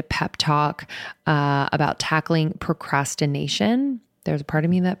I did a pep talk about tackling procrastination. There's a part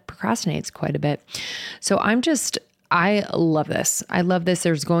of me that procrastinates quite a bit. So I love this. I love this.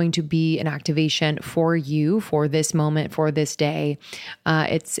 There's going to be an activation for you for this moment, for this day.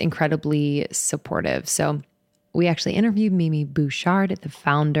 It's incredibly supportive. So we actually interviewed Mimi Bouchard, the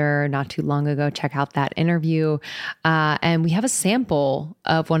founder, not too long ago. Check out that interview. And we have a sample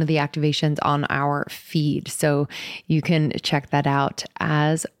of one of the activations on our feed. So you can check that out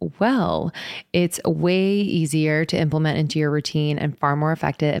as well. It's way easier to implement into your routine and far more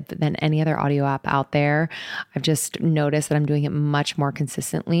effective than any other audio app out there. I've just noticed that I'm doing it much more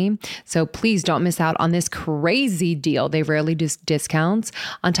consistently. So please don't miss out on this crazy deal. They rarely do discounts.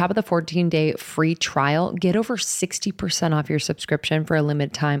 On top of the 14-day free trial, get over 60% off your subscription for a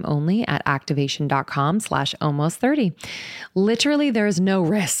limited time only at activation.com/almost30. Literally, there is no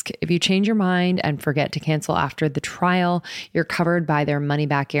risk. If you change your mind and forget to cancel after the trial, you're covered by their money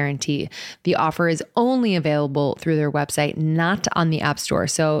back guarantee. The offer is only available through their website, not on the App Store.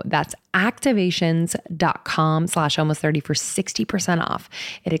 So that's activations.com/almost30 for 60% off.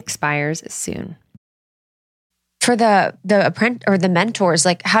 It expires soon. For the apprentice or the mentors,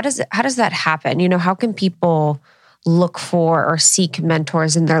 like how does that happen? You know, how can people look for or seek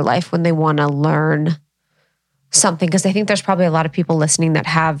mentors in their life when they want to learn something? Because I think there's probably a lot of people listening that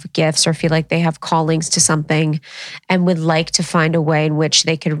have gifts or feel like they have callings to something and would like to find a way in which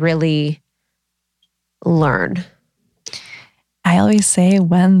they could really learn. I always say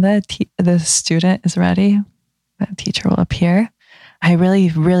when the student is ready, the teacher will appear. I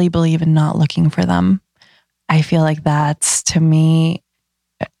really, really believe in not looking for them. I feel like that's, to me,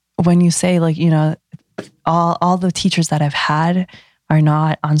 when you say like, you know, all the teachers that I've had are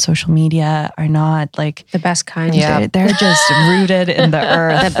not on social media, are not like the best kind. Yeah, they're just rooted in the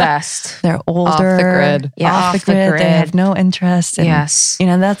earth. The best. They're older, off the grid. Yeah, off the grid. They have no interest. And, yes, you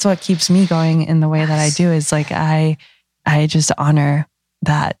know, that's what keeps me going in the way that I do. Is like I just honor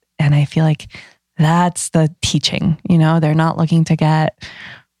that, and I feel like that's the teaching. You know, they're not looking to get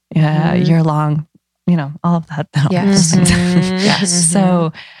year-long. You know, all of that. Yes. Yes.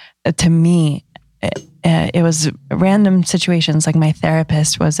 So to me, it was random situations. Like my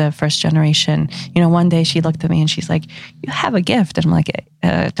therapist was a first generation. You know, one day she looked at me and she's like, "You have a gift." And I'm like,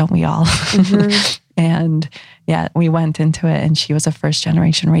 "Don't we all?" And yeah, we went into it, and she was a first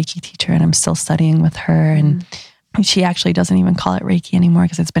generation Reiki teacher, and I'm still studying with her. And she actually doesn't even call it Reiki anymore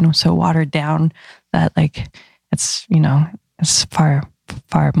because it's been so watered down that like it's, you know, it's far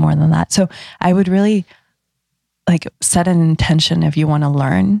more than that. So I would really like set an intention if you want to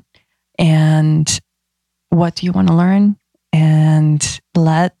learn, and what do you want to learn, and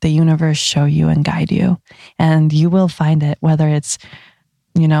let the universe show you and guide you, and you will find it. Whether it's,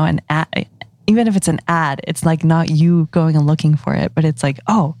 you know, an ad, even if it's an ad, it's like not you going and looking for it, but it's like,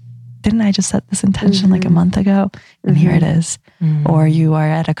 oh, didn't I just set this intention like a month ago? And here it is. Or you are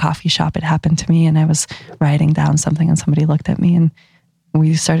at a coffee shop. It happened to me, and I was writing down something, and somebody looked at me, and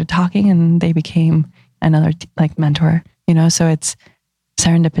we started talking, and they became another like mentor, you know? So it's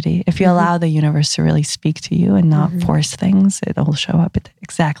serendipity. If you allow the universe to really speak to you and not force things, it'll show up at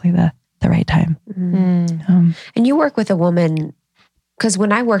exactly the right time. And you work with a woman, because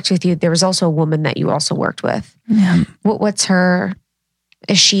when I worked with you, there was also a woman that you also worked with. Yeah. What's her,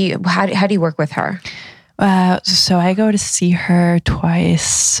 is she, how do you work with her? So I go to see her 3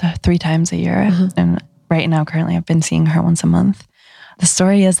 times a year. And right now, currently, I've been seeing her once a month. The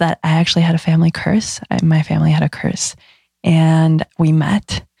story is that I actually had a family curse. My family had a curse, and we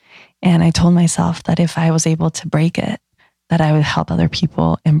met, and I told myself that if I was able to break it, that I would help other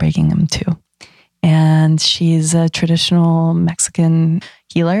people in breaking them too. And she's a traditional Mexican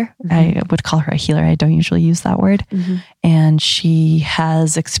healer. I would call her a healer. I don't usually use that word. And she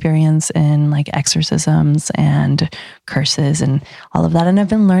has experience in like exorcisms and curses and all of that. And I've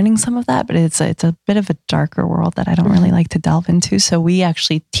been learning some of that, but it's a bit of a darker world that I don't really like to delve into. So we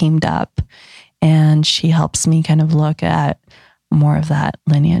actually teamed up, and she helps me kind of look at more of that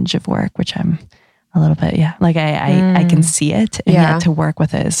lineage of work, which I'm a little bit. Yeah. Like I can see it, and yet to work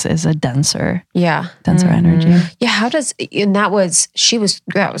with it is a denser energy. Yeah. that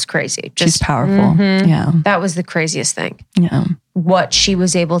was crazy. She's powerful. Yeah. That was the craziest thing. Yeah. What she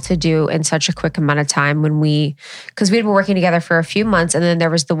was able to do in such a quick amount of time because we'd been working together for a few months, and then there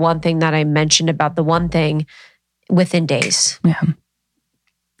was the one thing that I mentioned about the one thing within days. Yeah.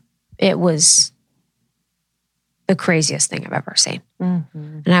 It was the craziest thing I've ever seen.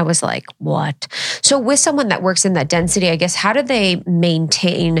 And I was like, what? So with someone that works in that density, I guess, how do they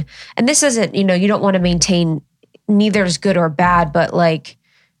maintain, and this isn't, you don't want to maintain neither is good or bad, but like,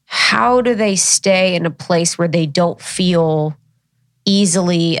 how do they stay in a place where they don't feel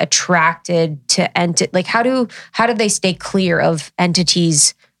easily attracted to like how do they stay clear of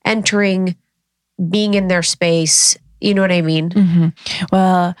entities entering, being in their space? You know what I mean? Mm-hmm.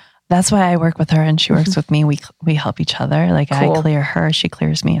 Well, that's why I work with her and she works with me. We help each other. Like cool. I clear her, she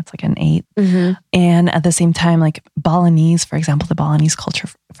clears me. It's like an 8. And at the same time, like Balinese, for example, the Balinese culture,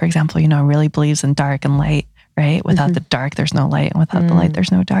 for example, really believes in dark and light, right? Without the dark, there's no light. And without the light,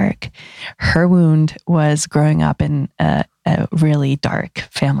 there's no dark. Her wound was growing up in a really dark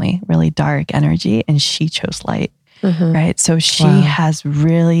family, really dark energy. And she chose light, right? So she has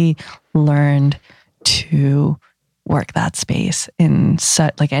really learned to work that space in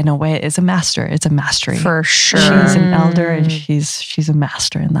such, like, in a way, it's a mastery. For sure. She's an elder and she's a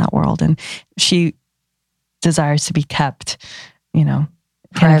master in that world. And she desires to be kept,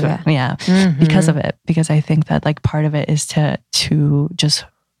 private. Because of it. Because I think that like part of it is to just,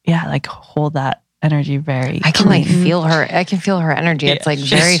 like hold that energy very I can clean. like feel her. I can feel her energy. It's like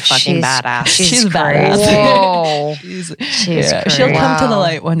very fucking badass. She's badass. Whoa. she's crazy. She'll come to the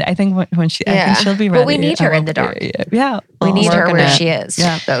light one day. I think when she, I think she'll be ready. But we need her in the dark. Yeah. We need her where she is.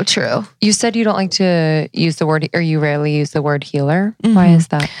 Yeah. So true. You said you don't like to use the word, or you rarely use the word healer. Why is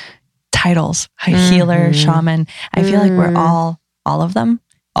that? Titles, healer, shaman. I feel like we're all of them.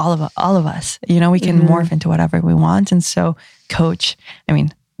 All of us. We can morph into whatever we want. And so coach,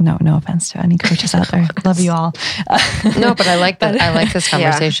 no offense to any coaches out there. Love you all. No, but I like that. I like this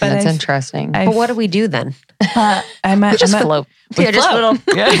conversation. That's interesting. But what do we do then? Just float.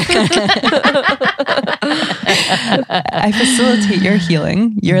 I facilitate your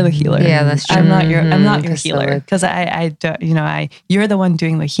healing. You're the healer. Yeah, that's true. I'm not your healer because I don't. You're the one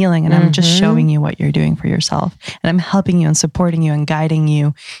doing the healing, and I'm just showing you what you're doing for yourself, and I'm helping you and supporting you and guiding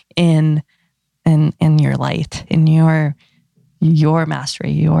you in your light, in your mastery,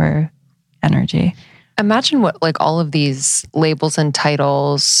 your energy. Imagine what like all of these labels and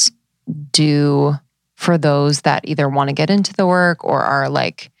titles do for those that either want to get into the work or are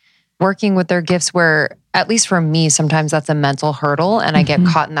like working with their gifts, where at least for me, sometimes that's a mental hurdle. And I get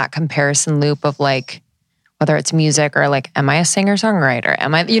caught in that comparison loop of like, whether it's music or like, am I a singer-songwriter?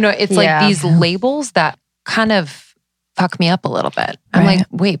 Am I, it's like these labels that kind of fuck me up a little bit. I'm like,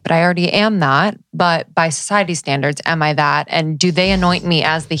 wait, but I already am that. But by society standards, am I that? And do they anoint me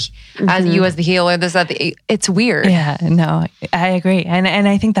as you as the healer? It's weird. Yeah, no, I agree, and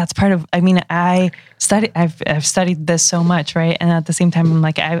I think that's part of. I've studied this so much, right? And at the same time, I'm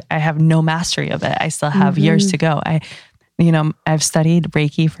like, I have no mastery of it. I still have years to go. I've studied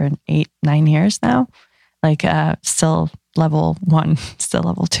Reiki for 8-9 years now. Like, still level 1, still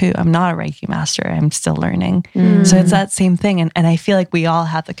level 2. I'm not a Reiki master. I'm still learning. So it's that same thing. And I feel like we all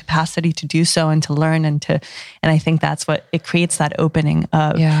have the capacity to do so and to learn and I think that's what it creates, that opening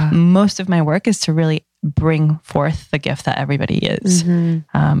of most of my work is to really bring forth the gift that everybody is.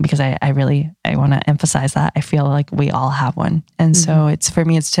 Because I want to emphasize that. I feel like we all have one. And so it's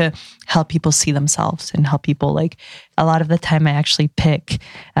to help people see themselves and help people, like, a lot of the time I actually pick,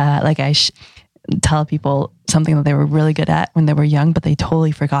 tell people something that they were really good at when they were young, but they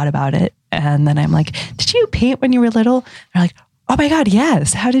totally forgot about it. And then I'm like, did you paint when you were little? They're like, oh my God,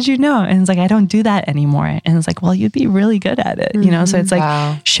 yes. How did you know? And it's like, I don't do that anymore. And it's like, well, you'd be really good at it. So it's like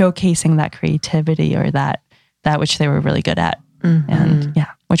showcasing that creativity or that which they were really good at. And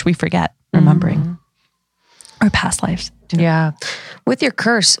which we forget, remembering our past lives. Yeah. With your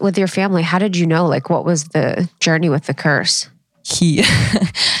curse, with your family, how did you know? Like, what was the journey with the curse? He?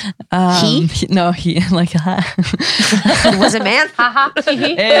 No, he, like, was it man?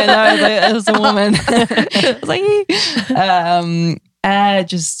 Yeah, no, it was a woman. I was like,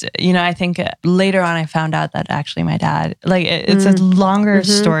 I think later on I found out that actually my dad, like, it's a longer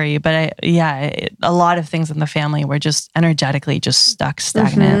story, but a lot of things in the family were just energetically just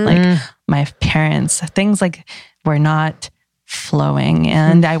stagnant. Like, my parents, things like were not flowing.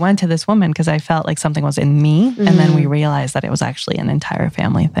 And I went to this woman because I felt like something was in me. And then we realized that it was actually an entire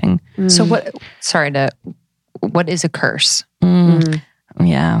family thing. So what is a curse?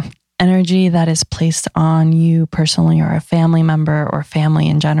 Yeah. energy that is placed on you personally or a family member or family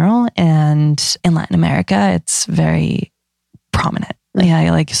in general. And in Latin America, it's very prominent.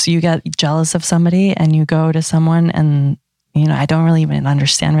 Yeah, like, so you get jealous of somebody and you go to someone and, you know, I don't really even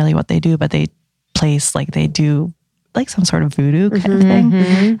understand really what they do, but they place, like, they do like some sort of voodoo kind of thing.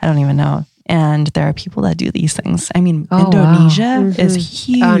 I don't even know. And there are people that do these things. I mean, Indonesia is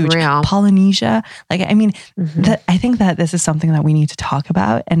huge. Unreal. Polynesia. Like, I mean, I think that this is something that we need to talk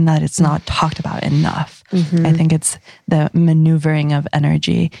about and that it's not talked about enough. I think it's the maneuvering of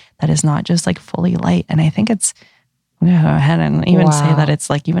energy that is not just like fully light. And I think it's, I'm going to go ahead and even say that it's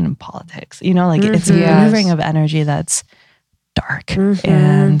like even in politics, you know, like it's a maneuvering of energy that's dark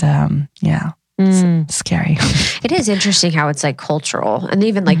and it's scary. It is interesting how it's like cultural and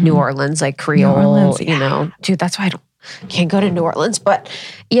even like New Orleans, like Creole, you know, dude, that's why can't go to New Orleans. But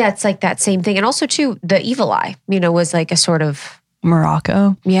yeah, it's like that same thing. And also too, the evil eye, you know, was like a sort of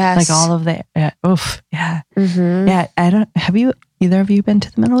Morocco. Yes. Like all of the, yeah. Have either of you been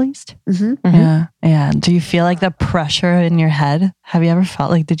to the Middle East? Yeah. Do you feel like the pressure in your head? Have you ever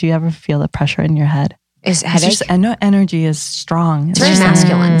felt like, did you ever feel the pressure in your head? Is headache? I know energy is strong. It's very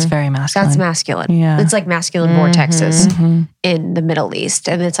masculine. It's very masculine. That's masculine. Yeah. It's like masculine vortexes in the Middle East.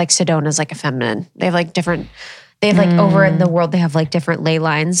 And it's like Sedona's like a feminine. They have like different, over in the world, they have like different ley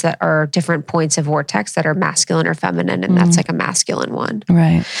lines that are different points of vortex that are masculine or feminine. And that's like a masculine one.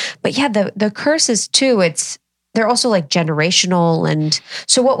 Right. But yeah, the curses too, they're also like generational. And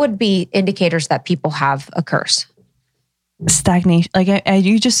so what would be indicators that people have a curse? Stagnation. Like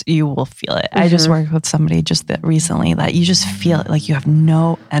you will feel it. I just worked with somebody just recently that you just feel it, like you have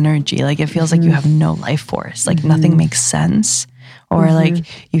no energy. Like it feels like you have no life force. Like nothing makes sense. Or like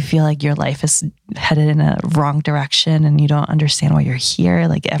you feel like your life is headed in a wrong direction and you don't understand why you're here.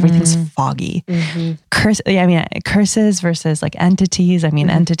 Like everything's foggy. Curses versus like entities. I mean,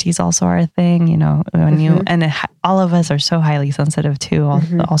 entities also are a thing, you know, when all of us are so highly sensitive too.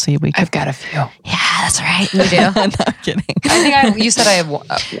 Also, I've got a few. Yeah, that's right. You do? I'm not kidding. I think you said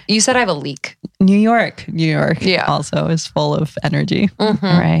I have a leak. New York also is full of energy,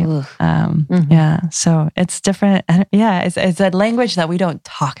 right? Yeah, so it's different. Yeah, it's a language that we don't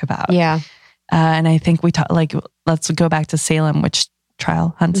talk about. Yeah. And I think we talk, like, let's go back to Salem witch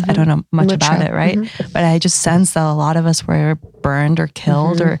trial hunts. I don't know much about it, right? But I just sense that a lot of us were burned or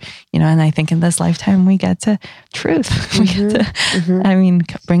killed or, you know, and I think in this lifetime we get to truth. We get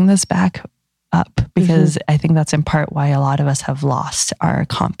to, bring this back up because I think that's in part why a lot of us have lost our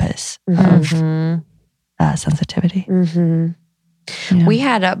compass of sensitivity. Yeah. We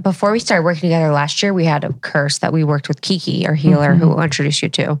had, before we started working together last year, we had a curse that we worked with Kiki, our healer, who we'll introduce you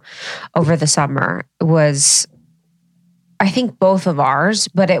to over the summer. It was, I think, both of ours,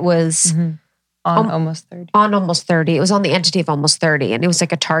 but it was on almost 30. On almost 30. It was on the entity of almost 30. And it was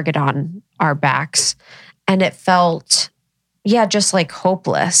like a target on our backs. And it felt, just like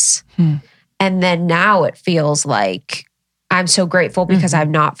hopeless. And then now it feels like I'm so grateful because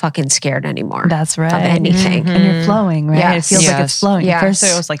I'm not fucking scared anymore. That's right. Of anything. And you're flowing, right? Yes. It feels like it's flowing. Yes. First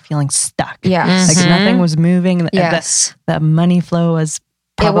it was like feeling stuck. Yes. Like nothing was moving. Yes. The money flow was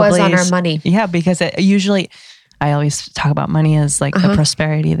probably... It was on our money. Yeah, because it usually... I always talk about money as like the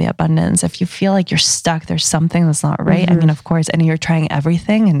prosperity, the abundance. If you feel like you're stuck, there's something that's not right. I mean, of course, and you're trying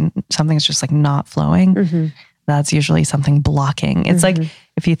everything and something's just like not flowing. That's usually something blocking. It's like,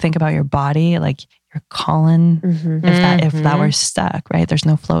 if you think about your body, like your colon, if that were stuck, right? There's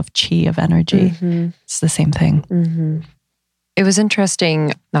no flow of chi, of energy. It's the same thing. It was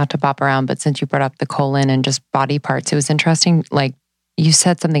interesting, not to bop around, but since you brought up the colon and just body parts, it was interesting, like you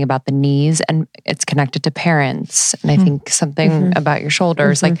said something about the knees and it's connected to parents. And I think something about your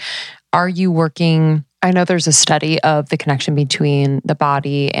shoulders, like, are you working? I know there's a study of the connection between the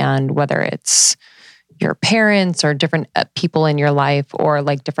body and whether it's your parents or different people in your life or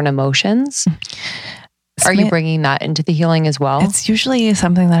like different emotions. Are you bringing that into the healing as well? It's usually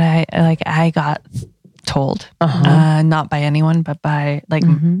something that I got told, not by anyone, but by like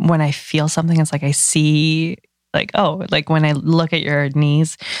when I feel something, it's like I see like, oh, like when I look at your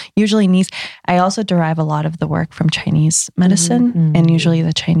knees, usually knees. I also derive a lot of the work from Chinese medicine. And usually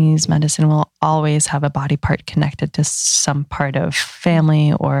the Chinese medicine will always have a body part connected to some part of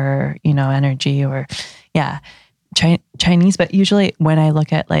family or, you know, energy or, Chinese. But usually when I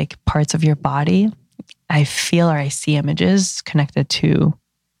look at like parts of your body, I feel or I see images connected to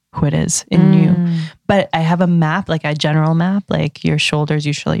who it is in you. But I have a map, like a general map, like your shoulders,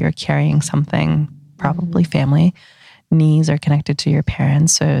 usually you're carrying something, probably family. Knees are connected to your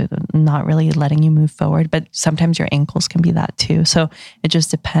parents, so not really letting you move forward. But sometimes your ankles can be that too. So it just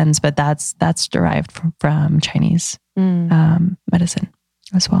depends. But that's derived from Chinese medicine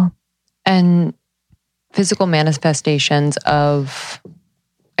as well. And physical manifestations of,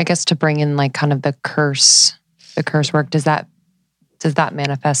 I guess, to bring in like kind of the curse work, does that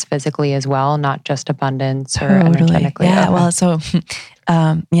manifest physically as well, not just abundance or energetically? Yeah. Okay. Well, so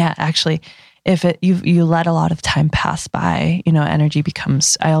actually, if you let a lot of time pass by, energy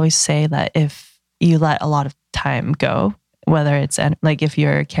becomes. I always say that if you let a lot of time go, whether it's like if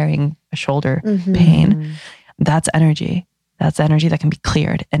you're carrying a shoulder pain, that's energy. That's energy that can be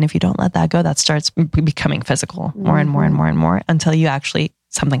cleared. And if you don't let that go, that starts becoming physical more and more and more and more until you actually,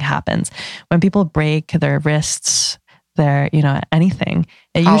 something happens. When people break their wrists, their, anything,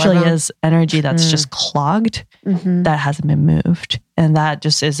 it usually is energy that's just clogged, that hasn't been moved. And that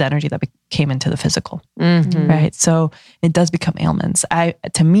just is energy that came into the physical, right? So it does become ailments.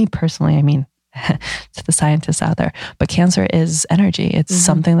 To me personally, I mean, to the scientists out there, but cancer is energy. It's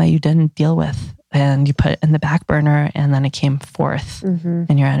something that you didn't deal with and you put it in the back burner and then it came forth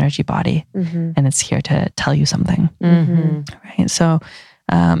in your energy body and it's here to tell you something. Right. So,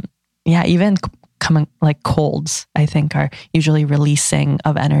 even coming like colds, I think are usually releasing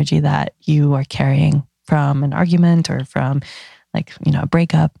of energy that you are carrying from an argument or from like, a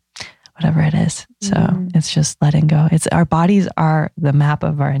breakup, whatever it is. So it's just letting go. Our bodies are the map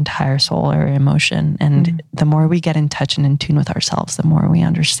of our entire soul or emotion. And the more we get in touch and in tune with ourselves, the more we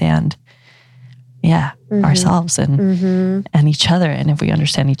understand ourselves and each other. And if we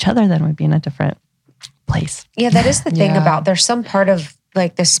understand each other, then we'd be in a different place. Yeah, that is the thing about, there's some part of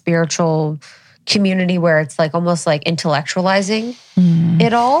like the spiritual community where it's like almost like intellectualizing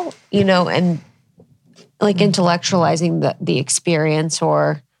it all, and like intellectualizing the experience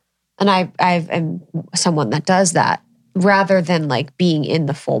and I am someone that does that rather than like being in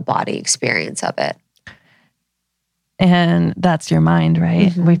the full body experience of it. And that's your mind,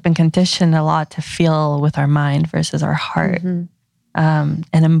 right? We've been conditioned a lot to feel with our mind versus our heart, and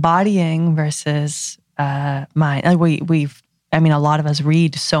embodying versus mind. A lot of us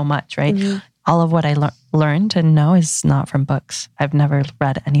read so much, right? All of what I learned and know is not from books. I've never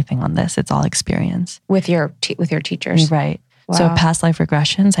read anything on this. It's all experience with your teachers, right? Wow. So past life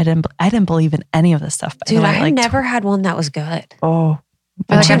regressions, I didn't believe in any of this stuff. Dude, I never had one that was good. Oh.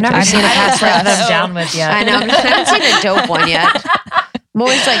 I've never seen a past life that I'm down with yet. I know. I haven't seen a dope one yet. I'm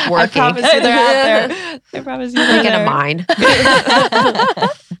always like working. I promise you they're out there. I promise you they're Making a mine.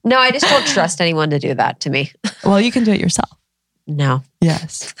 No, I just don't trust anyone to do that to me. Well, you can do it yourself. No.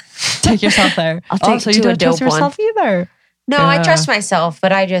 Yes. Take yourself there. I'll take so you don't trust yourself either. No, I trust myself,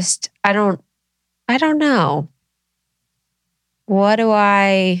 but I don't know. What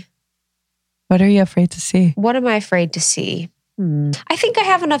are you afraid to see? What am I afraid to see? I think I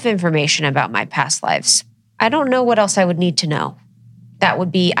have enough information about my past lives. I don't know what else I would need to know.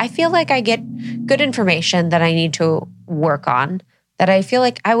 I feel like I get good information that I need to work on, that I feel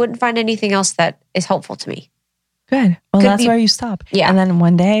like I wouldn't find anything else that is helpful to me. Good. Well, that's where you stop. Yeah. And then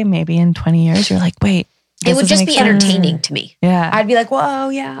one day, maybe in 20 years, you're like, wait. It would just be entertaining to me. Yeah. I'd be like, whoa,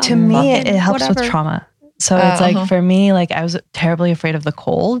 yeah. To me, it helps with trauma. So it's like, for me, like I was terribly afraid of the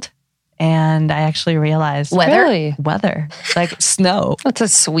cold. And I actually realized weather, like snow. That's a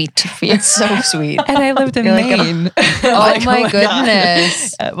sweet fear. It's so sweet. And I lived in Maine. Oh my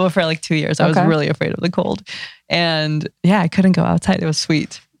goodness. Well, for like 2 years, I was really afraid of the cold. And I couldn't go outside. It was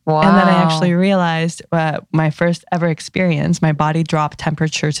sweet. Wow. And then I actually realized my first ever experience, my body dropped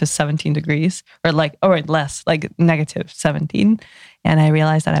temperature to 17 degrees or less, like negative 17. And I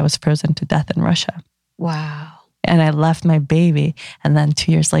realized that I was frozen to death in Russia. Wow. And I left my baby. And then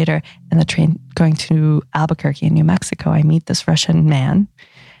 2 years later, in the train going to Albuquerque in New Mexico, I meet this Russian man.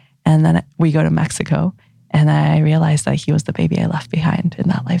 And then we go to Mexico. And I realized that he was the baby I left behind in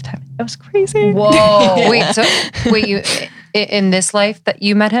that lifetime. It was crazy. Whoa. Wait, you in this life that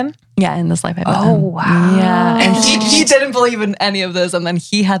you met him? Yeah, in this life I met him. Oh, wow. Yeah. And he didn't believe in any of this. And then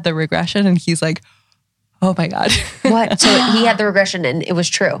he had the regression and he's like, oh my God. What? So he had the regression and it was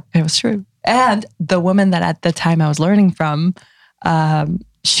true. It was true. And the woman that at the time I was learning from,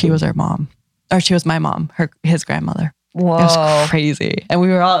 she was her mom. Or she was my mom, his grandmother. Whoa. It was crazy. And we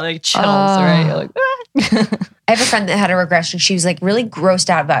were all like chills, right? You're like, I have a friend that had a regression. She was like really grossed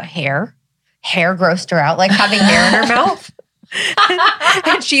out about hair. Hair grossed her out, like having hair in her mouth.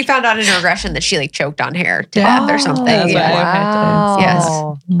 And she found out in her regression that she like choked on hair to death or something. That's Yeah. wow. Yes.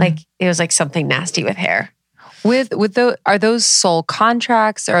 Like it was like something nasty with hair. Are those soul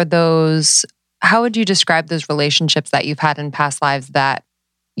contracts? How would you describe those relationships that you've had in past lives that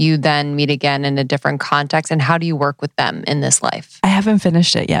you then meet again in a different context? And how do you work with them in this life? I haven't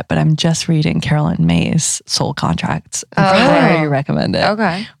finished it yet, but I'm just reading Carolyn May's Soul Contracts. I highly recommend it.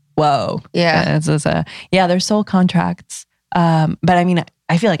 Okay. Whoa. Yeah. There's soul contracts But I mean,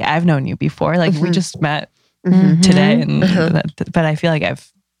 I feel like I've known you before. Like we just met today, and but I feel like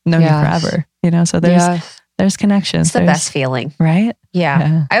I've known you forever. You know, so there's connections. It's the best feeling, right?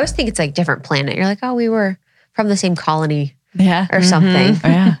 Yeah. I always think it's like different planet. You're like, oh, we were from the same colony, yeah, or something.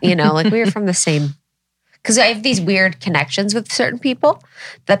 Yeah. You know, like we were from the same. Because I have these weird connections with certain people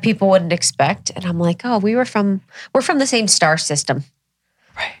that people wouldn't expect, and I'm like, oh, we're from the same star system.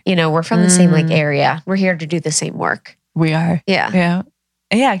 Right. You know, we're from the same like area. We're here to do the same work. We are. Yeah.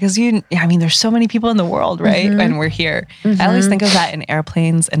 Yeah, because I mean, there's so many people in the world, right? And we're here. I always think of that in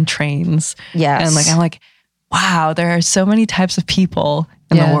airplanes and trains. Yes. And I'm like, wow, there are so many types of people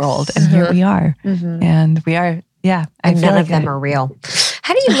in the world, and here we are. And we are, I feel none like of them are real.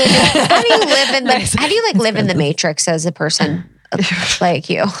 How do you live? How do you live in the? How do you like live in the matrix as a person like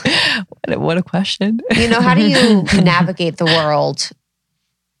you? What a question. You know, how do you navigate the world,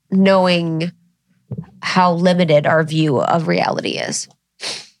 knowing how limited our view of reality is?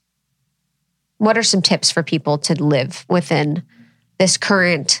 What are some tips for people to live within this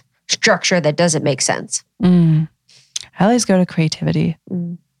current structure that doesn't make sense? I always go to creativity.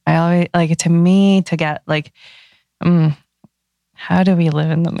 I always like, to me, to get like, how do we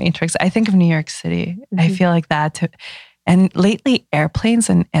live in the matrix? I think of New York City. I feel like that and lately airplanes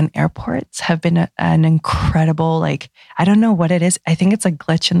and airports have been an incredible, like, I don't know what it is. I think it's a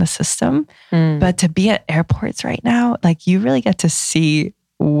glitch in the system, but to be at airports right now, like you really get to see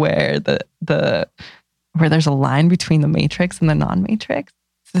where where there's a line between the matrix and the non-matrix.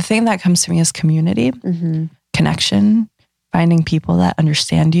 The thing that comes to me is community, connection, finding people that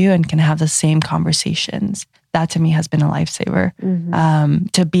understand you and can have the same conversations. That to me has been a lifesaver.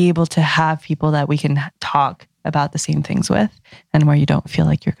 To be able to have people that we can talk about the same things with, and where you don't feel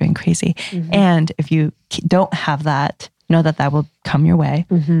like you're going crazy. And if you don't have that, know that will come your way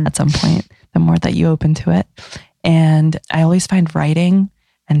at some point, the more that you open to it. And I always find writing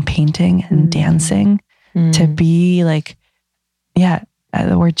and painting and dancing to be like,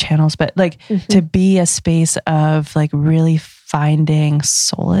 the word channels, but like to be a space of like really finding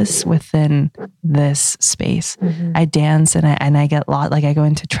solace within this space. I dance and I get a lot, like I go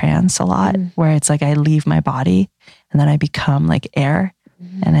into trance a lot, where it's like I leave my body and then I become like air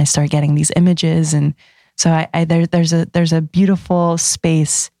and I start getting these images. And so there's a beautiful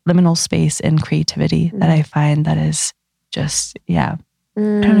space, liminal space in creativity that I find that is just, I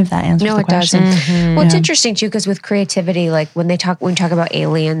don't know if that answers the question. No, it doesn't. Well, it's interesting too, because with creativity, like when we talk about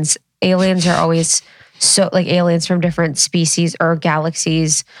aliens are always so like aliens from different species or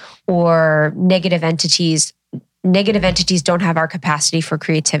galaxies or negative entities. Negative entities don't have our capacity for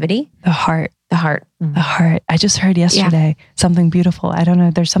creativity. The heart. The heart. I just heard yesterday something beautiful. I don't know.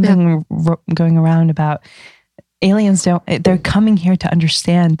 There's something going around about aliens they're coming here to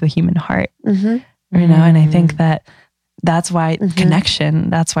understand the human heart. You know, and I think that's why connection,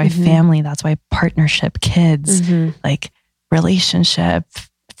 that's why family, that's why partnership, kids, like relationship,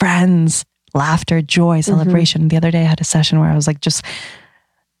 friends, laughter, joy, celebration. The other day I had a session where I was like, just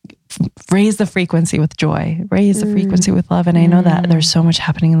raise the frequency with joy, raise the frequency with love. And I know that there's so much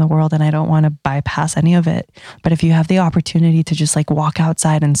happening in the world and I don't want to bypass any of it. But if you have the opportunity to just like walk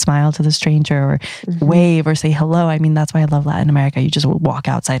outside and smile to the stranger or wave or say hello, I mean, that's why I love Latin America. You just walk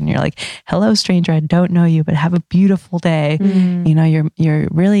outside and you're like, hello, stranger, I don't know you, but have a beautiful day. You know, you're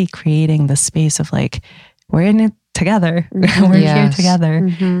really creating the space of like, we're in it together. We're here together.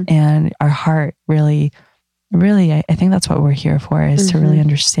 And our heart really, I think that's what we're here for, is to really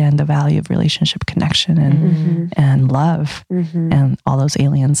understand the value of relationship, connection, and love. And all those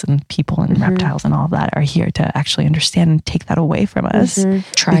aliens and people and reptiles and all of that are here to actually understand and take that away from us.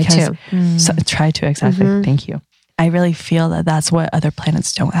 Try to, exactly. Thank you. I really feel that that's what other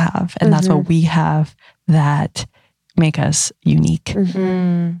planets don't have. And that's what we have that make us unique.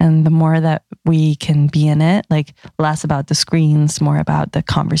 And the more that we can be in it, like less about the screens, more about the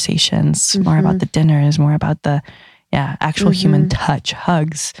conversations, more about the dinners, more about the actual human touch,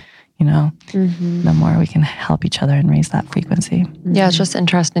 hugs, you know, the more we can help each other and raise that frequency. Yeah, it's just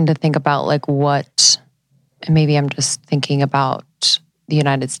interesting to think about like what, and maybe I'm just thinking about the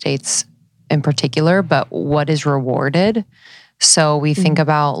United States in particular, but what is rewarded. So we think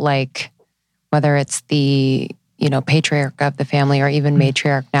about like, whether it's the, you know, patriarch of the family or even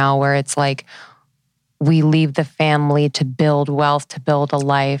matriarch now, where it's like, we leave the family to build wealth, to build a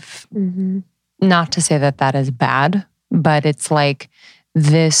life. Not to say that that is bad, but it's like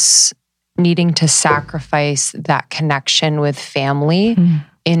this needing to sacrifice that connection with family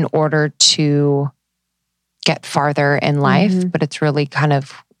in order to get farther in life. But it's really kind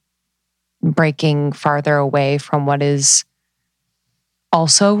of breaking farther away from what is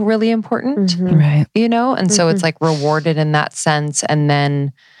also really important, Right. you know? And so it's like rewarded in that sense. And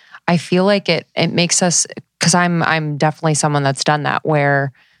then I feel like it makes us, because I'm definitely someone that's done that,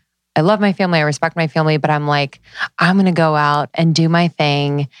 where I love my family, I respect my family, but I'm like, I'm going to go out and do my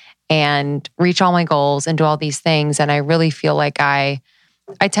thing and reach all my goals and do all these things. And I really feel like I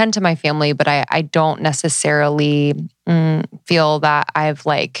tend to my family, but I don't necessarily feel that I've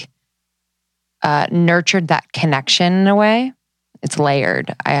like nurtured that connection in a way. It's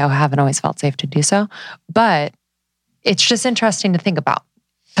layered. I haven't always felt safe to do so, but it's just interesting to think about,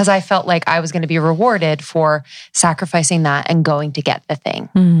 because I felt like I was going to be rewarded for sacrificing that and going to get the thing.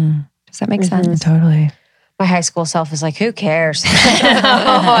 Does that make sense? Totally. My high school self is like, who cares? She's always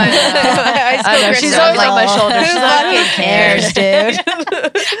on my shoulder. Who fucking cares, dude?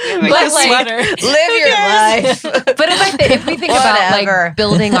 But like, live your life. But if we think about like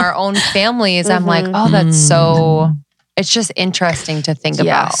building our own families, I'm like, oh, that's so, it's just interesting to think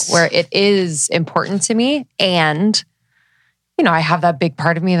about, where it is important to me. And, you know, I have that big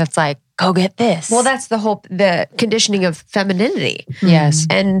part of me that's like, go get this. Well, that's the conditioning of femininity. Yes.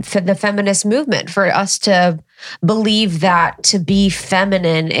 And for the feminist movement, for us to believe that to be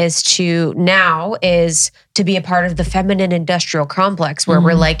feminine is to be a part of the feminine industrial complex, where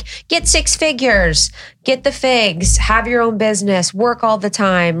we're like, get 6 figures, get the figs, have your own business, work all the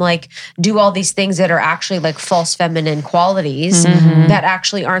time, like do all these things that are actually like false feminine qualities that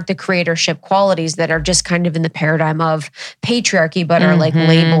actually aren't the creatorship qualities, that are just kind of in the paradigm of patriarchy, but are like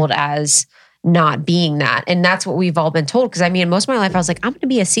labeled as not being that. And that's what we've all been told. Because I mean, most of my life, I was like, I'm going to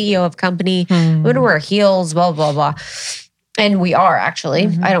be a CEO of company. I'm going to wear heels, blah, blah, blah. And we are actually.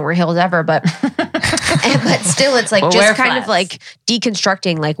 I don't wear heels ever, but still, it's like just kind of like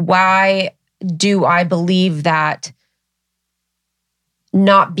deconstructing, like, why do I believe that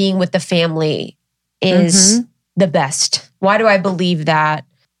not being with the family is the best? Why do I believe that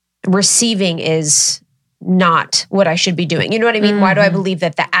receiving is not what I should be doing? You know what I mean? Why do I believe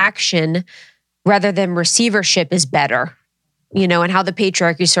that the action rather than receivership is better? You know, and how the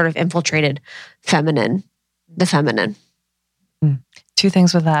patriarchy sort of infiltrated the feminine. 2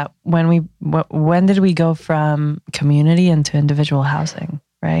 things with that. When did we go from community into individual housing?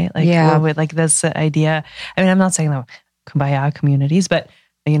 Right? Like, like this idea. I mean, I'm not saying that kumbaya communities, but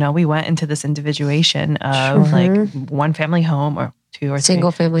you know, we went into this individuation of like one family home or 2 or 3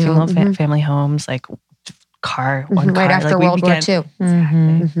 single family homes, like one car. Right after like World War II.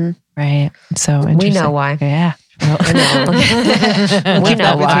 Right. So we interesting. know why. Yeah. We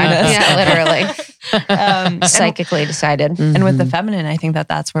know why. Yeah, literally. Psychically decided. And with the feminine, I think that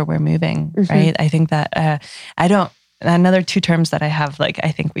that's where we're moving, right? I think that another 2 terms that I have, like,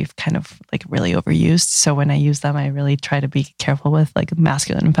 I think we've kind of like really overused. So when I use them, I really try to be careful with like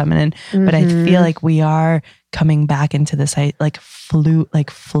masculine and feminine. But I feel like we are coming back into this like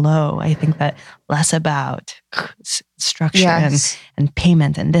flow. I think that less about structure and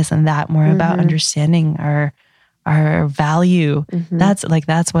payment and this and that, more about understanding our value.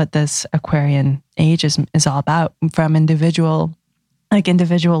 That's what this Aquarian age is all about, from individual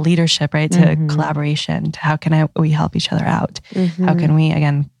leadership, right, to collaboration, to how can we help each other out? How can we,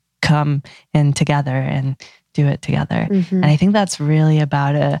 again, come in together and do it together? And I think that's really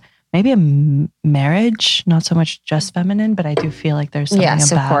about maybe a marriage, not so much just feminine, but I do feel like there's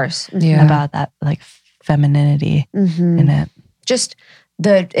something about that like femininity in it. Just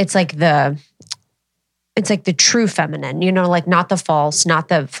it's like the true feminine, you know, like not the false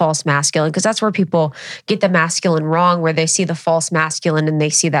masculine, because that's where people get the masculine wrong, where they see the false masculine and they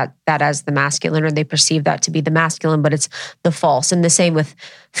see that as the masculine, or they perceive that to be the masculine, but it's the false. And the same with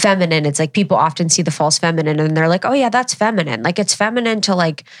feminine. It's like people often see the false feminine and they're like, oh yeah, that's feminine. Like it's feminine to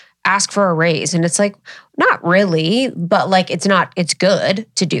like ask for a raise. And it's like, not really, but like, it's good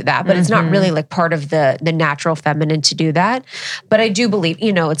to do that, but it's not really like part of the natural feminine to do that. But I do believe,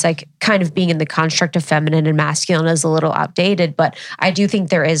 you know, it's like kind of being in the construct of feminine and masculine is a little outdated, but I do think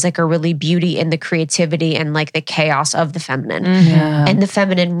there is like a really beauty in the creativity and like the chaos of the feminine. And the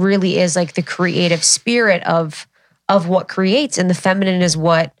feminine really is like the creative spirit of what creates. And the feminine is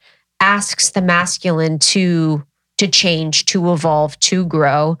what asks the masculine to change, to evolve, to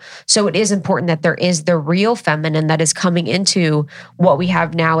grow. So it is important that there is the real feminine that is coming into what we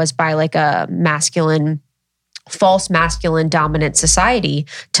have now as by like a false masculine dominant society,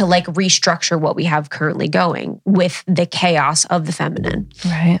 to like restructure what we have currently going with the chaos of the feminine.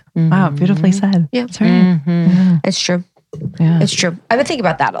 Right. Wow. Beautifully said. Yeah. That's right. Yeah. It's true. Yeah. It's true. I've been thinking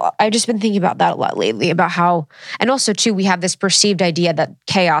about that a lot. I've just been thinking about that a lot lately, about how, and also too, we have this perceived idea that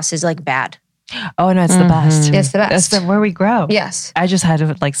chaos is like bad. Oh no, it's the best. It's the best. That's where we grow. Yes. I just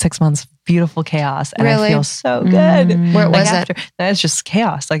had like 6 months of beautiful chaos, and Really? I feel so good. Where Like was it? It's just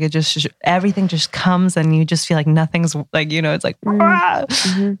chaos. Like it just everything just comes, and you just feel like nothing's like it's like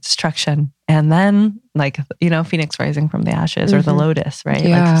destruction. And then like Phoenix rising from the ashes or the lotus, right?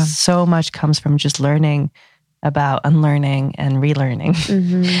 Yeah. Like so much comes from just learning about unlearning and relearning.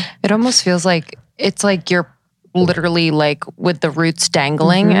 It almost feels like it's like you're literally like with the roots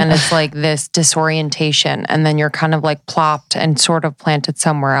dangling and it's like this disorientation, and then you're kind of like plopped and sort of planted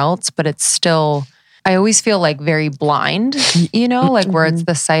somewhere else, but it's still, I always feel like very blind, like where it's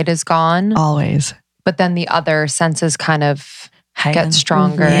the sight is gone, Always. but then the other senses kind of Heighten. get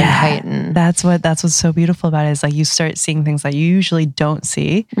stronger and heighten. That's what's so beautiful about it, is like you start seeing things that you usually don't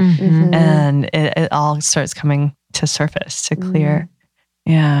see, Mm-hmm. and it all starts coming to surface, to clear.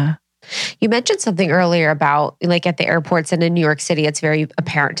 Yeah. You mentioned something earlier about like at the airports and in New York City, it's very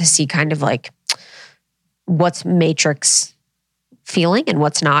apparent to see kind of like what's matrix feeling and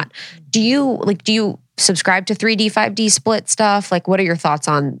what's not. Do you subscribe to 3D, 5D split stuff? Like what are your thoughts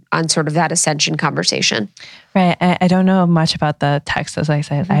on sort of that ascension conversation? Right. I don't know much about the text, as I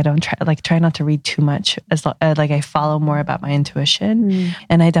said. I don't try not to read too much. Like I follow more about my intuition,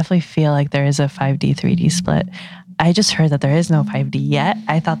 and I definitely feel like there is a 5D, 3D split. I just heard that there is no 5D yet.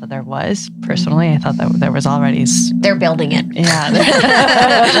 I thought that there was. Personally, I thought that there was already. They're building it. Yeah.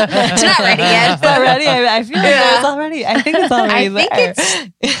 It's not ready yet. It's not ready. I feel like it's already. I think it's already there. I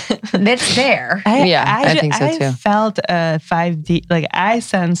think it's there. I think so too. I felt a 5D, like I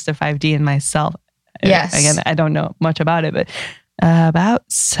sensed a 5D in myself. Yes. Again, I don't know much about it, but about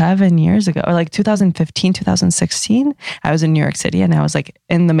 7 years ago, or like 2015, 2016, I was in New York City, and I was like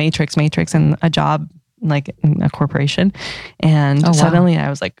in the matrix and a job like in a corporation. And suddenly I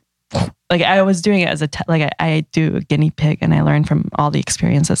was like I was doing it as I do a guinea pig, and I learn from all the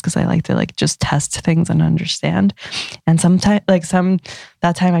experiences because I like to like just test things and understand. And sometimes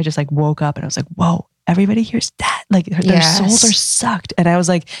that time I just like woke up and I was like, whoa, everybody here's dead. Like their souls are sucked. And I was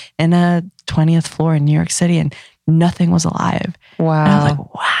like in a 20th floor in New York City, and nothing was alive. Wow. And I was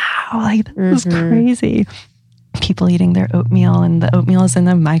like, wow, like this is crazy. People eating their oatmeal, and the oatmeal is in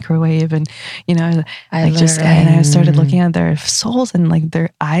the microwave, and and I started looking at their souls, and like their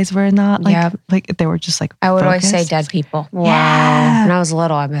eyes were not like they were just like I would always say focused. dead people. Wow. Yeah. When I was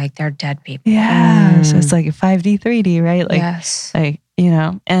little, I'd be like, they're dead people. Yeah. So it's like 5D, 3D, right? Like, yes. like,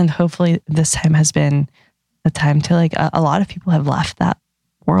 and hopefully this time has been the time to like, a lot of people have left that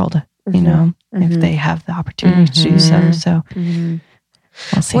world, if they have the opportunity to do so. So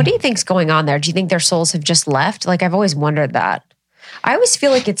we'll see. What do you think's going on there? Do you think their souls have just left? Like, I've always wondered that. I always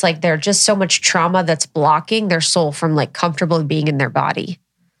feel like it's like there's just so much trauma that's blocking their soul from like comfortably being in their body.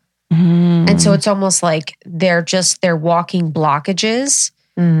 And so it's almost like they're walking blockages.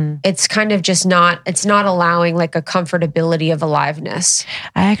 It's kind of just it's not allowing like a comfortability of aliveness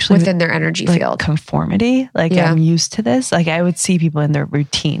within their energy field. Conformity. Like I'm used to this. Like I would see people in their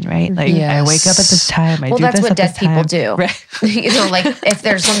routine, right? Like I wake up at this time. I do that's this what at dead this people time. do. Right. Like if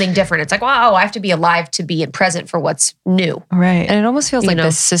there's something different, it's like, wow, I have to be alive to be present for what's new. Right. And it almost feels like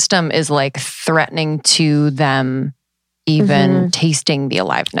the system is like threatening to them even tasting the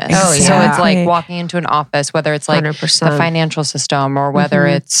aliveness. Oh, yeah. So it's like walking into an office, whether it's like 100%. the financial system or whether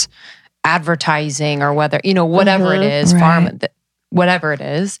it's advertising or whether, whatever it is, farm, whatever it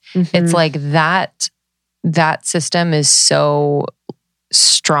is, it's like that system is so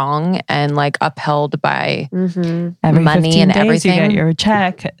strong and like upheld by Every money 15 and days everything. You get your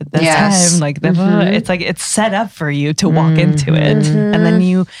check at this time. Like it's like it's set up for you to walk into it, and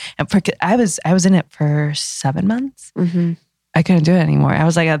then I was in it for 7 months. I couldn't do it anymore. I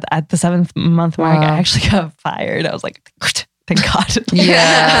was like at the 7th month mark, I actually got fired. I was like, thank God.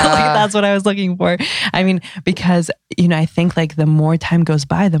 Yeah. Like, that's what I was looking for. I mean, because I think like the more time goes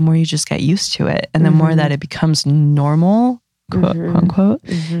by, the more you just get used to it, and the more that it becomes normal, quote unquote,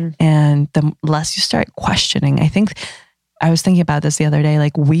 and the less you start questioning. I think I was thinking about this the other day.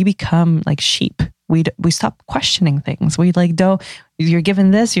 Like we become like sheep. We stop questioning things. We like you're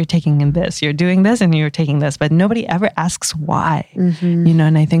given this, you're taking in this, you're doing this, and you're taking this, but nobody ever asks why.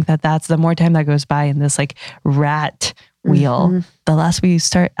 And I think that's the more time that goes by in this like rat wheel, the less we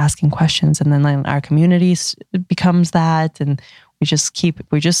start asking questions, and then like, our community becomes that, and we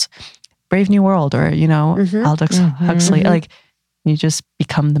just Brave New World, or Aldous Huxley, like you just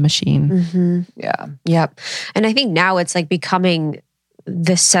become the machine. Yeah. Yep. And I think now it's like becoming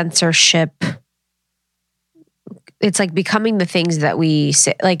the censorship. It's like becoming the things that we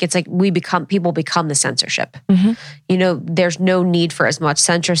say, like it's like people become the censorship. There's no need for as much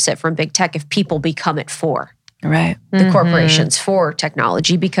censorship from big tech if people become it for. Right. the corporations for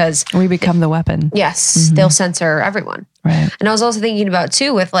technology because we become the weapon. Yes, they'll censor everyone. Right. And I was also thinking about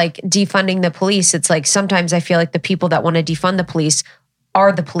too with like defunding the police. It's like sometimes I feel like the people that want to defund the police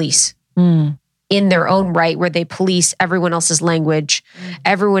are the police in their own right, where they police everyone else's language,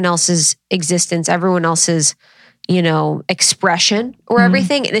 everyone else's existence, everyone else's, expression or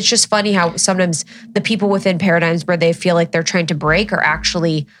everything. And it's just funny how sometimes the people within paradigms where they feel like they're trying to break are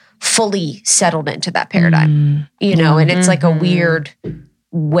actually fully settled into that paradigm, and it's like a weird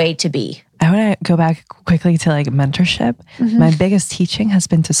way to be. I want to go back quickly to like mentorship. My biggest teaching has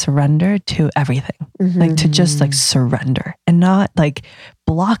been to surrender to everything, like to just like surrender and not like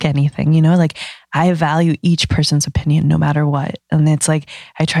block anything, like I value each person's opinion no matter what. And it's like,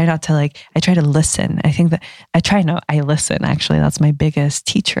 I try to listen. I listen actually. That's my biggest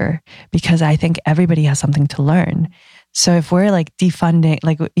teacher because I think everybody has something to learn. So if we're like defunding,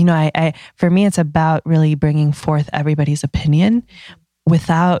 like, I for me, it's about really bringing forth everybody's opinion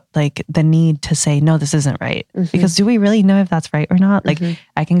without like the need to say, no, this isn't right. Because do we really know if that's right or not? Like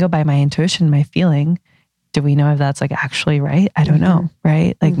I can go by my intuition, my feeling. Do we know if that's like actually right? I don't know.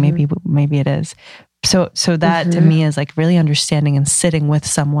 Right. Like maybe it is. So that to me is like really understanding and sitting with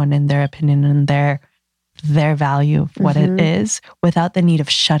someone in their opinion and their value of what it is without the need of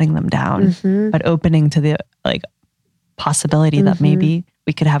shutting them down, but opening to the like possibility that maybe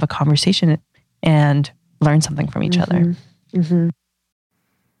we could have a conversation and learn something from each other.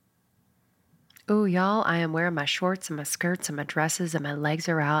 Oh, y'all, I am wearing my shorts and my skirts and my dresses and my legs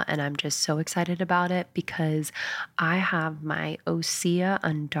are out and I'm just so excited about it because I have my Osea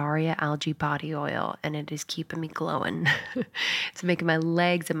Undaria Algae Body Oil and it is keeping me glowing. It's making my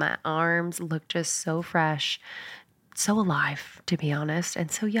legs and my arms look just so fresh. So alive, to be honest, and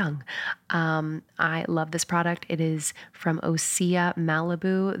so young. I love this product. It is from Osea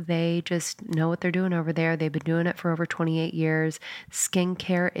Malibu. They just know what they're doing over there. They've been doing it for over 28 years.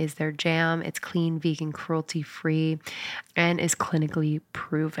 Skincare is their jam. It's clean, vegan, cruelty-free, and is clinically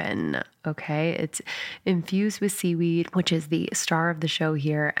proven. Okay, it's infused with seaweed, which is the star of the show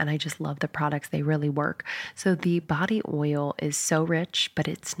here, and I just love the products. They really work. So the body oil is so rich, but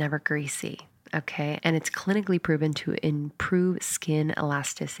it's never greasy. Okay, and it's clinically proven to improve skin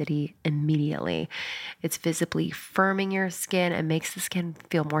elasticity immediately. It's visibly firming your skin and makes the skin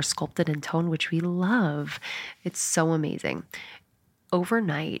feel more sculpted and toned, which we love. It's so amazing.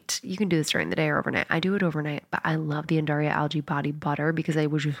 Overnight, you can do this during the day or overnight. I do it overnight, but I love the Undaria Algae Body Butter because I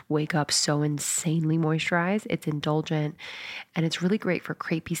would just wake up so insanely moisturized. It's indulgent and it's really great for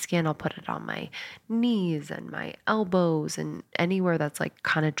crepey skin. I'll put it on my knees and my elbows and anywhere that's like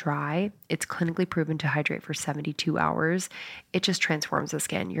kind of dry. It's clinically proven to hydrate for 72 hours. It just transforms the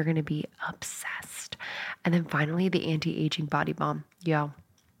skin. You're going to be obsessed. And then finally, the anti-aging body balm.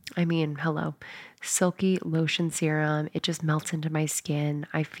 Hello. Silky lotion serum. It just melts into my skin.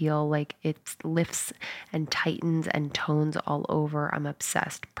 I feel like it lifts and tightens and tones all over. I'm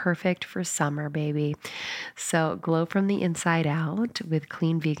obsessed. Perfect for summer, baby. So glow from the inside out with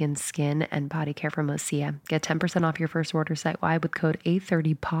clean vegan skin and body care from Osea. Get 10% off your first order site-wide with code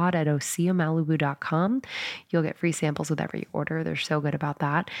A30POD at OseaMalibu.com. You'll get free samples with every order. They're so good about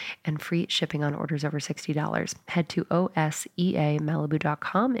that. And free shipping on orders over $60. Head to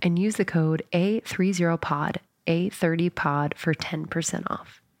OSEAMalibu.com and use the code A30POD, A30POD for 10%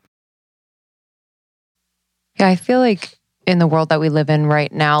 off. Yeah, I feel like in the world that we live in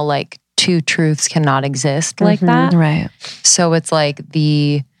right now, like two truths cannot exist like that. Right. So it's like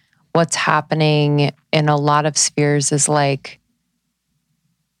what's happening in a lot of spheres is like,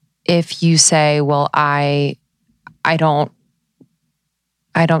 if you say, well, I don't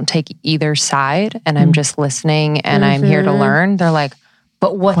take either side and I'm just listening and I'm here to learn. They're like,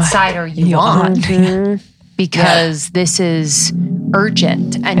 but what side are you on? Because this is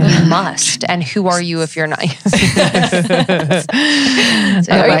urgent and you must. And who are you if you're not? So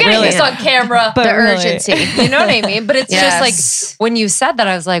are you getting this on camera? But the urgency. You know what I mean? But it's just like, when you said that,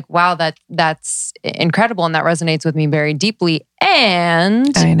 I was like, wow, that's incredible. And that resonates with me very deeply.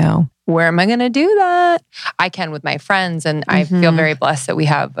 And I know. Where am I going to do that? I can with my friends. And I feel very blessed that we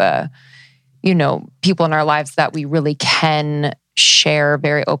have, people in our lives that we really can share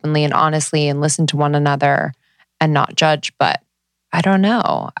very openly and honestly and listen to one another and not judge. But I don't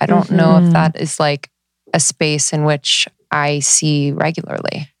know. I don't know if that is like a space in which I see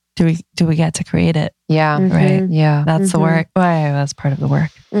regularly. Do we get to create it? Yeah. Right. Yeah. That's the work. Well, that's part of the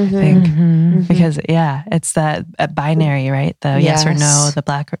work, I think. Because it's that binary, right? The yes or no, the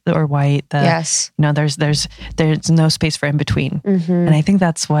black or white, there's no space for in between. And I think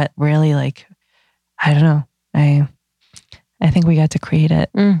that's what really like, I don't know. I think we got to create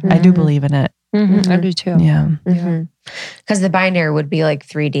it. I do believe in it. I do too. Yeah. Because the binary would be like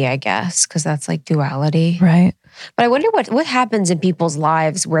 3D, I guess, because that's like duality. Right. But I wonder what happens in people's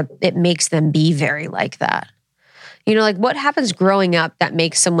lives where it makes them be very like that. You know, like what happens growing up that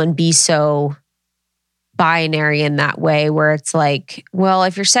makes someone be so binary in that way, where it's like, well,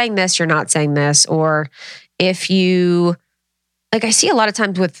 if you're saying this, you're not saying this. Or if you, like I see a lot of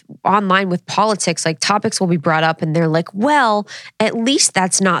times with online with politics, like topics will be brought up and they're like, well, at least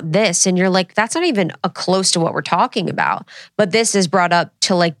that's not this. And you're like, that's not even close to what we're talking about. But this is brought up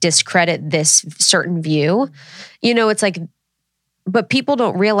to like discredit this certain view. You know, it's like, but people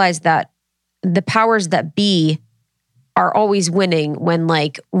don't realize that the powers that be are always winning when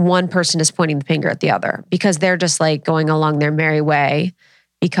like one person is pointing the finger at the other, because they're just like going along their merry way,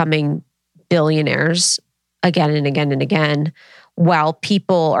 becoming billionaires again and again and again, while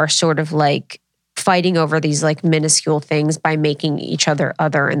people are sort of like fighting over these like minuscule things by making each other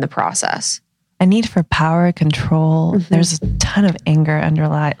other in the process. A need for power, control. There's a ton of anger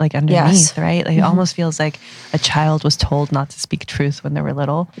underneath, right? Like it almost feels like a child was told not to speak truth when they were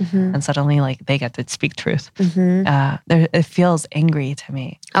little, and suddenly like they get to speak truth. It feels angry to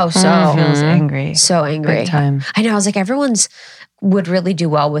me. Oh, It feels angry. So angry. Big time. I know. I was like, everyone's would really do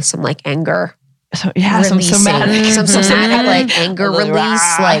well with some like anger. So yeah, some somatic like anger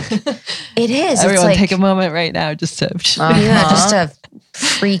release. Like it is. Everyone it's like, take a moment right now just to just to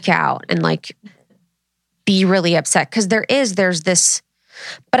freak out and like be really upset. Because there's this,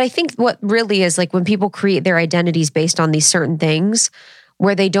 but I think what really is like when people create their identities based on these certain things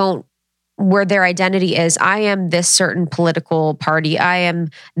where their identity is, I am this certain political party. I am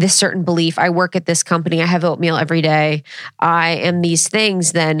this certain belief. I work at this company. I have oatmeal every day. I am these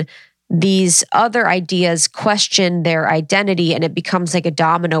things. Then these other ideas question their identity, and it becomes like a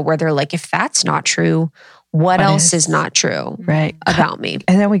domino where they're like, if that's not true, what else is not true about me?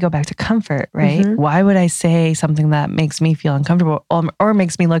 And then we go back to comfort, right? Why would I say something that makes me feel uncomfortable or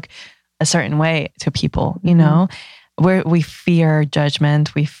makes me look a certain way to people, you know? Where we fear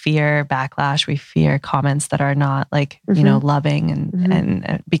judgment, we fear backlash, we fear comments that are not like, you know, loving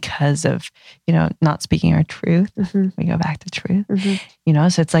and because of, you know, not speaking our truth, we go back to truth, you know?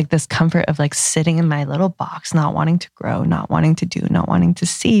 So it's like this comfort of like sitting in my little box, not wanting to grow, not wanting to do, not wanting to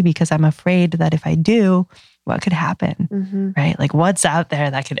see, because I'm afraid that if I do, what could happen, right? Like what's out there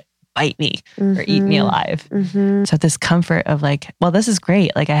that could bite me or eat me alive. So this comfort of like, well, this is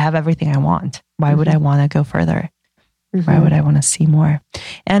great. Like I have everything I want. Why would I want to go further? Why would I want to see more?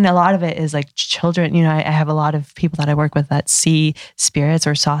 And a lot of it is like children, you know, I have a lot of people that I work with that see spirits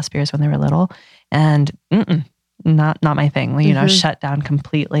or saw spirits when they were little, and not my thing, you know, shut down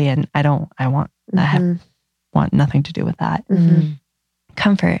completely. And I want nothing to do with that.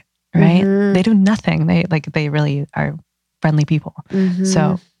 Comfort, right? They do nothing. They really are friendly people.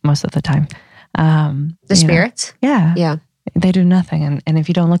 So most of the time, the spirits. Yeah. They do nothing. And if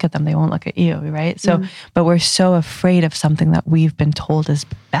you don't look at them, they won't look at you, right? So, but we're so afraid of something that we've been told is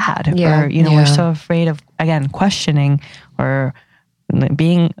bad. Or, you know, we're so afraid of, again, questioning or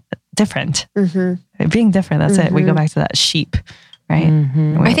being different. Being different, that's it. We go back to that sheep, right?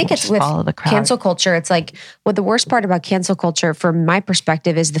 I think it's with cancel culture. It's like, what the worst part about cancel culture, from my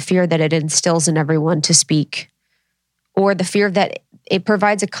perspective, is the fear that it instills in everyone to speak, or the fear that it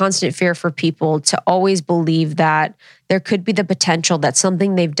provides a constant fear for people to always believe that there could be the potential that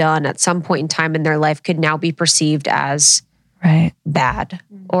something they've done at some point in time in their life could now be perceived as bad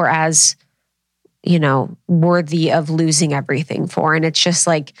or as, you know, worthy of losing everything for. And it's just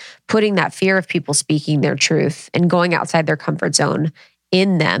like putting that fear of people speaking their truth and going outside their comfort zone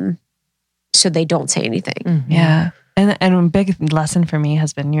in them so they don't say anything. Yeah. And a big lesson for me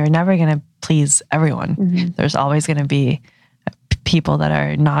has been, you're never going to please everyone. There's always going to be people that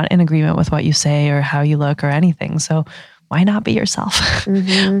are not in agreement with what you say or how you look or anything. So why not be yourself?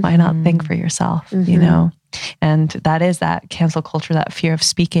 Why not think for yourself, you know? And that is that cancel culture, that fear of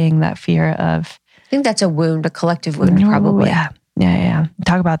speaking, that fear of... I think that's a wound, a collective wound, probably. Yeah.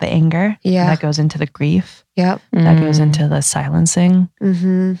 Talk about the anger. Yeah. That goes into the grief. Yep. That goes into the silencing.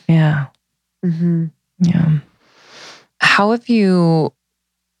 Yeah. Yeah. How have you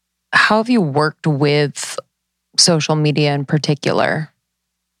worked with social media in particular?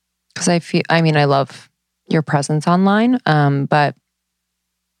 Because I love your presence online, but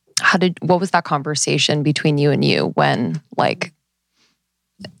what was that conversation between you and you when like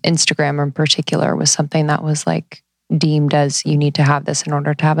Instagram in particular was something that was like deemed as you need to have this in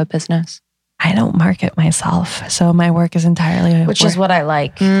order to have a business? I don't market myself, so my work is entirely which is what I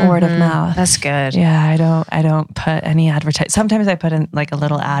like. Word of mouth. That's good. Yeah, I don't put any advertise. Sometimes I put in like a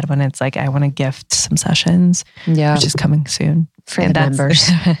little ad when it's like I want to gift some sessions, which is coming soon. For the members.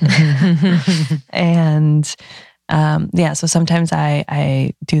 And so sometimes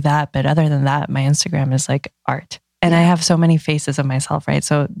I do that. But other than that, my Instagram is like art. And I have so many faces of myself, right?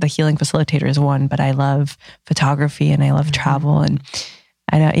 So the healing facilitator is one, but I love photography and I love travel. And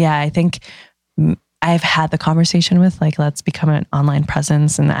I think I've had the conversation with like, let's become an online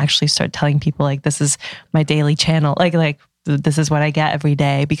presence and actually start telling people like, this is my daily channel. Like this is what I get every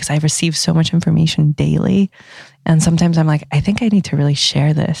day, because I receive so much information daily. And sometimes I'm like, I think I need to really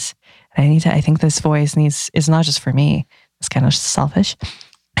share this. I think this voice is not just for me. It's kind of selfish.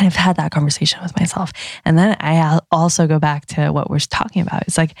 And I've had that conversation with myself. And then I also go back to what we're talking about.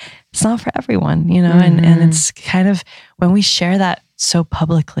 It's like, it's not for everyone, you know, and it's kind of when we share that so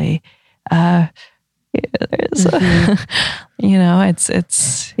publicly, there's, you know,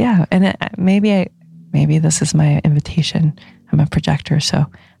 it's, yeah. And maybe this is my invitation. I'm a projector, so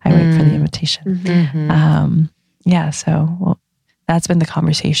I wait for the invitation. So that's been the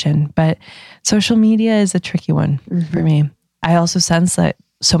conversation. But social media is a tricky one for me. I also sense that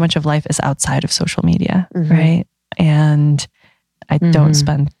so much of life is outside of social media, right? And I don't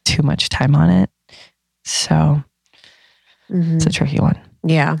spend too much time on it. So it's a tricky one.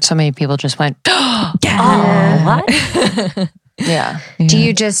 Yeah. So many people just went, what? Yeah. Do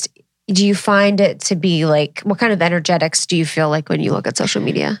you find it to be like, what kind of energetics do you feel like when you look at social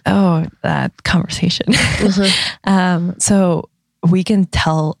media? Oh, that conversation. So we can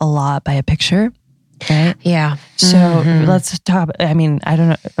tell a lot by a picture, right? Yeah. So let's talk. I mean, I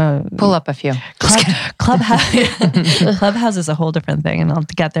don't know. Pull up a few. Clubhouse is a whole different thing, and I'll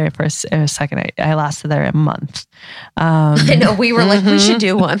get there for a second. I lasted there a month. I know we were like, we should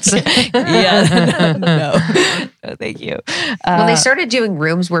do once. No, thank you. When they started doing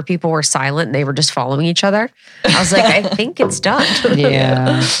rooms where people were silent and they were just following each other, I was like, I think it's done.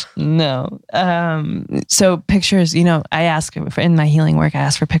 Yeah. No. So pictures, you know, I ask in my healing work, I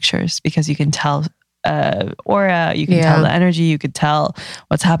ask for pictures because you can tell aura, you can tell the energy, you could tell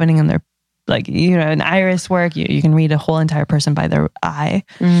what's happening in their, like, you know, in iris work, you can read a whole entire person by their eye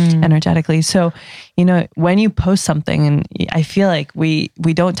energetically. So, you know, when you post something, and I feel like we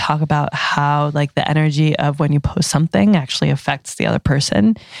don't talk about how like the energy of when you post something actually affects the other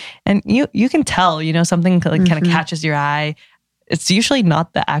person. And you can tell, you know, something like kind of catches your eye. It's usually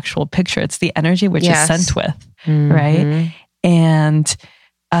not the actual picture, it's the energy which is sent with, right? And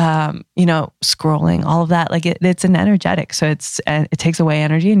you know, scrolling, all of that, like it's an energetic. So it takes away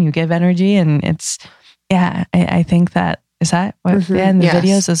energy and you give energy, and it's, I think that, is that what, and the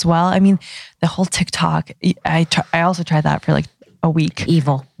videos as well. I mean, the whole TikTok, I also tried that for like a week.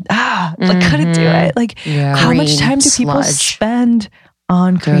 Evil. Like couldn't do it. Like how much time do people spend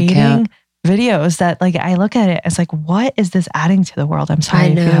on creating videos that, like, I look at it, it's like, what is this adding to the world? I'm sorry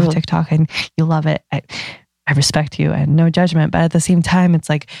if you have TikTok and you love it. I respect you and no judgment, but at the same time, it's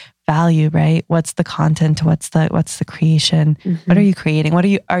like value, right? What's the content? What's the creation? What are you creating? What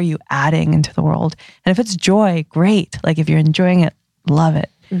are you adding into the world? And if it's joy, great. Like if you're enjoying it, love it.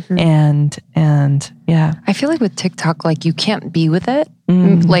 And yeah. I feel like with TikTok, like you can't be with it.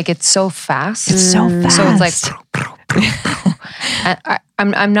 Like it's so fast. It's so fast. So it's like,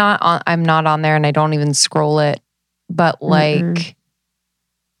 I'm not on there, and I don't even scroll it, but like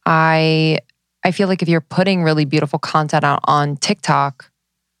I feel like if you're putting really beautiful content out on TikTok,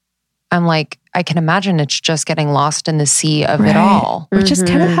 I'm like, I can imagine it's just getting lost in the sea of it all. Which is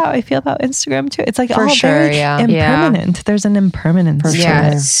kind of how I feel about Instagram too. It's like very impermanent. Yeah. There's an impermanence to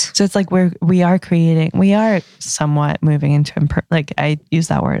it. So it's like we are somewhat moving into like I use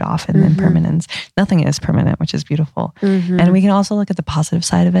that word often, impermanence. Nothing is permanent, which is beautiful. And we can also look at the positive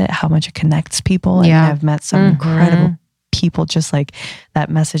side of it, how much it connects people. And I've met some incredible people just like that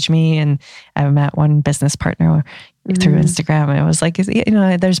message me, and I've met one business partner through Instagram. It was like, you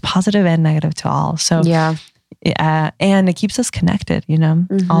know, there's positive and negative to all. So and it keeps us connected, you know,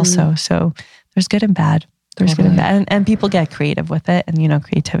 also. So there's good and bad. There's good and bad. And people get creative with it, and, you know,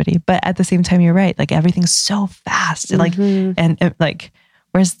 creativity. But at the same time, you're right. Like everything's so fast. Like, and like,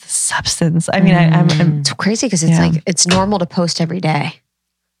 where's the substance? I mean, I'm it's crazy because it's like, it's normal to post every day.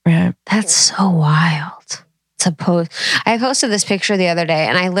 Right. That's so wild. To post. I posted this picture the other day,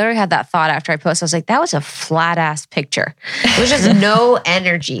 and I literally had that thought after I posted. I was like, that was a flat ass picture. There was just no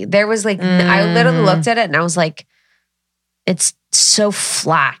energy. There was like, I literally looked at it and I was like, it's so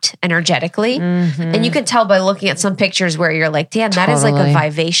flat energetically. And you can tell by looking at some pictures where you're like, damn, that is like a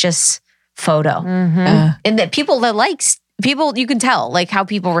vivacious photo. And that people, you can tell like how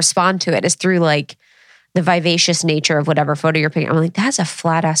people respond to it is through like the vivacious nature of whatever photo you're picking. I'm like, that's a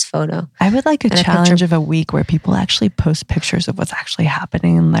flat ass photo. I would like a And a challenge picture- of a week where people actually post pictures of what's actually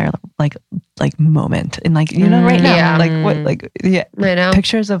happening in their like moment. And like, you know, right now, Yeah. like I know.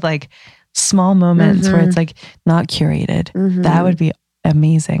 pictures of like small moments where it's like not curated. That would be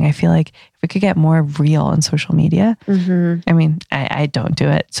amazing. I feel like if we could get more real on social media, I mean, I don't do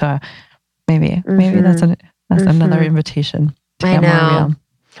it. So maybe that's another invitation to I get more know. real.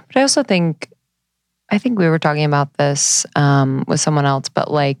 But I also think we were talking about this with someone else, but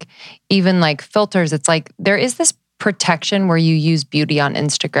like even like filters, it's like there is this protection where you use beauty on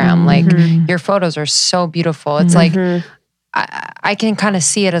Instagram. Like your photos are so beautiful. It's like I can kind of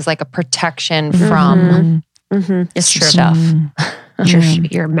see it as like a protection from It's true. stuff.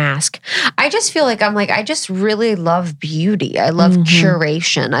 Your mask. I just feel like I just really love beauty. I love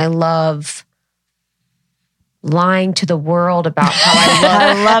curation. I love lying to the world about how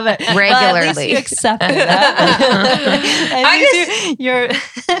I love it. regularly. Well, at least you accepted that. You're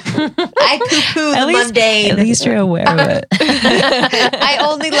I poo-poo At the least- mundane. at least you're aware of it. I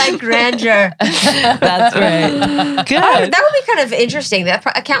only like grandeur. That's right. Good. That would be kind of interesting. That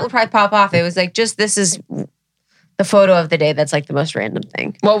account would probably pop off. It was like, just this is the photo of the day that's like the most random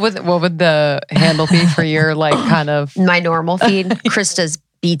thing. What would the handle be for your like kind of My normal feed, Krista's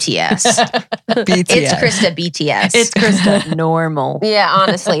BTS. BTS. It's Krista BTS. it's Krista normal. Yeah,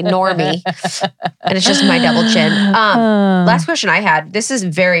 honestly, normie. And it's just my double chin. Last question I had. This is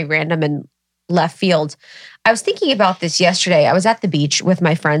very random and left field. I was thinking about this yesterday. I was at the beach with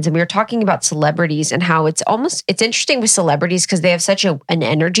my friends and we were talking about celebrities and how it's interesting with celebrities because they have such an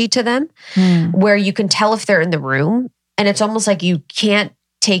energy to them where you can tell if they're in the room and it's almost like you can't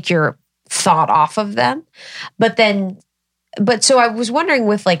take your thought off of them. But so I was wondering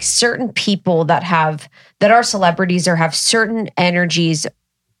with like certain people that are celebrities or have certain energies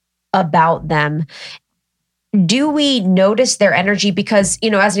about them, do we notice their energy? Because, you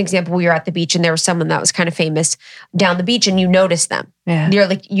know, as an example, we were at the beach and there was someone that was kind of famous down the beach and you noticed them. Yeah. You're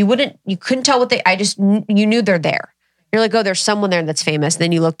like, you couldn't tell what you knew they're there. You're like, oh, there's someone there that's famous.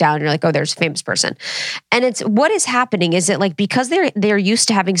 Then you look down and you're like, oh, there's a famous person. And it's what is happening. Is it like because they're used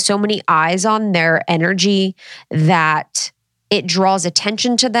to having so many eyes on their energy that it draws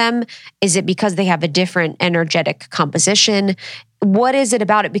attention to them? Is it because they have a different energetic composition? What is it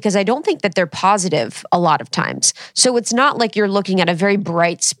about it? Because I don't think that they're positive a lot of times. So it's not like you're looking at a very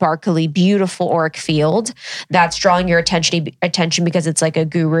bright, sparkly, beautiful auric field that's drawing your attention because it's like a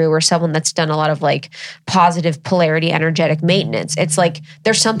guru or someone that's done a lot of like positive polarity, energetic maintenance. It's like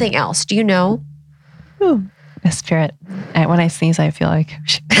there's something else. Do you know? Ooh, a spirit. When I sneeze, I feel like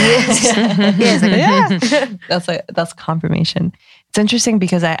that's confirmation. It's interesting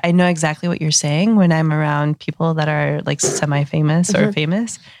because I know exactly what you're saying when I'm around people that are like semi-famous or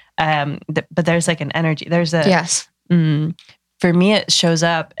famous. But there's like an energy. There's a Yes. For me, it shows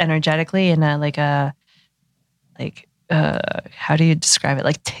up energetically in how do you describe it?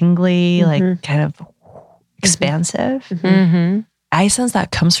 Like tingly, like kind of expansive. I sense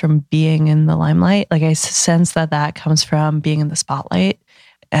that comes from being in the limelight. Like I sense that comes from being in the spotlight.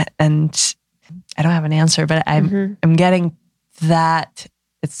 And I don't have an answer, but I'm getting that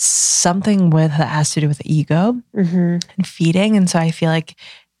it's something that has to do with the ego and feeding. And so I feel like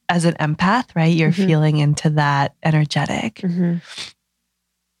as an empath, right, you're feeling into that energetic.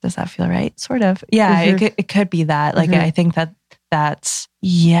 Does that feel right? Sort of. Yeah, it could be that. Like, I think that's,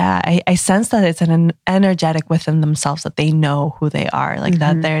 I sense that it's an energetic within themselves that they know who they are. Like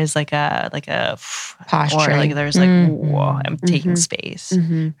that there's like a Posturing. or like there's like, whoa, I'm taking space,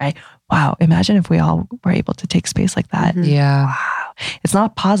 right? Wow. Imagine if we all were able to take space like that. Yeah. Wow. It's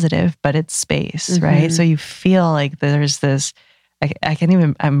not positive, but it's space, right? So you feel like there's this, I can't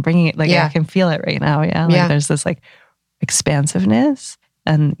even, I'm bringing it, like I can feel it right now. Yeah. Like there's this like expansiveness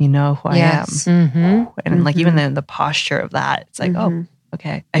and you know who I am. And like even in the posture of that, it's like, oh,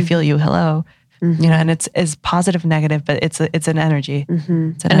 okay, I feel you. Hello. You know, and it's positive, negative, but it's an energy. It's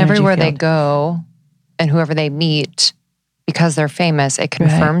an And energy everywhere they field. go and whoever they meet, because they're famous, it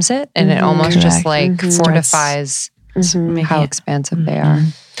confirms it and it almost just like fortifies how expansive they are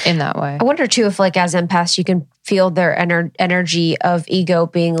in that way. I wonder too if like as empaths you can feel their energy of ego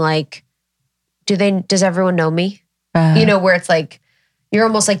being like, does everyone know me? You know, where it's like you're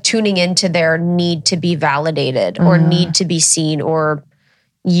almost like tuning into their need to be validated or need to be seen or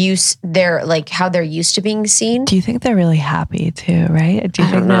use their like how they're used to being seen. Do you think they're really happy too, right? Do you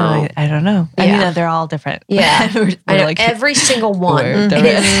think know. I don't know. I mean, they're all different. Yeah. we're I know, like, every single one. we're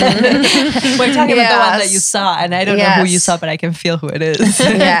talking about the one that you saw, and I don't know who you Yes. saw, but I can feel who it is.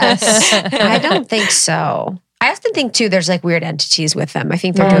 Yes. I don't think so. I often think too, there's like weird entities with them. I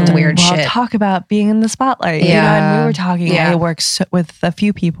think they're doing weird shit. Talk about being in the spotlight. You know, and we were talking, I work with a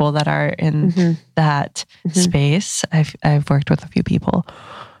few people that are in that space. I've worked with a few people.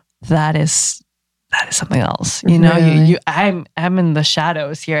 That is something else. You know, I'm in the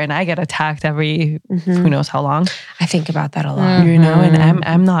shadows here and I get attacked every who knows how long. I think about that a lot. You know, and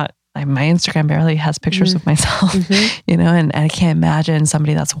I'm not, like, my Instagram barely has pictures of myself, you know, and I can't imagine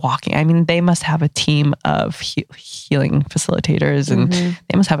somebody that's walking. I mean, they must have a team of healing facilitators and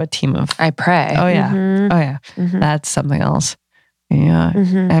they must have a team of... I pray. Oh, yeah. Oh, yeah. That's something else. Yeah.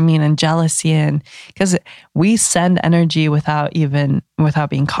 I mean, and jealousy, and because we send energy without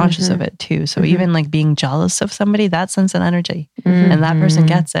being conscious of it too. So even like being jealous of somebody, that sends an energy and that person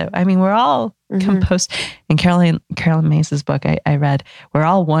gets it. I mean, we're all composed. In Carolyn Mace's book, I read, we're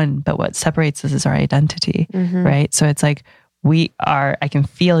all one, but what separates us is our identity, right? So it's like, I can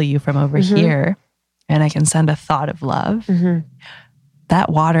feel you from over here and I can send a thought of love. That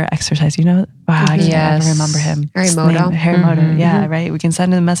water exercise, you know, I can't ever remember him. Harimoto. Yeah, right. We can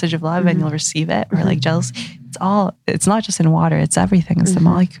send a message of love and you'll receive it. Or like jealousy. It's not just in water, it's everything. It's the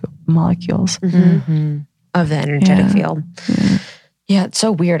molecules. Of the energetic field. Yeah, it's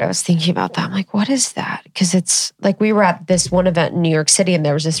so weird. I was thinking about that. I'm like, what is that? Because it's like we were at this one event in New York City and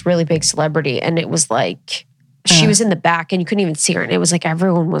there was this really big celebrity and it was like, she was in the back and you couldn't even see her. And it was like,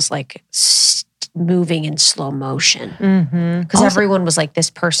 everyone was like moving in slow motion because everyone was like, this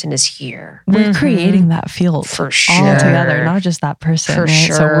person is here. We're creating that field for sure all together, not just that person, for right?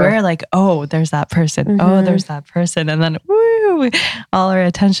 sure. So we're like, oh, there's that person. Oh, there's that person. And then woo, all our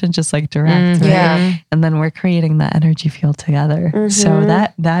attention just like direct, right? And then we're creating that energy field together. So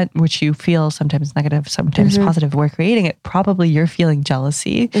that which you feel sometimes negative, sometimes positive, we're creating it. Probably you're feeling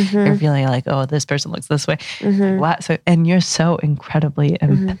jealousy. You're feeling like, oh, this person looks this way. Like, what? So, and you're so incredibly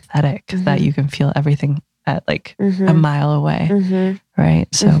empathetic that you can feel everything at like a mile away, right?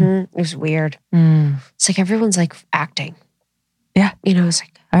 So it was weird. It's like everyone's like acting. Yeah, you know, it's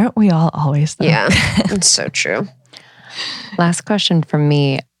like, aren't we all always though? Yeah, it's so true. Last question from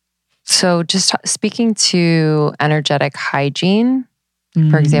me. So just speaking to energetic hygiene,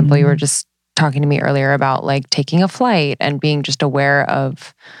 for example, you were just talking to me earlier about like taking a flight and being just aware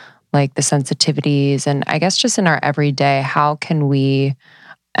of like the sensitivities. And I guess just in our everyday, how can we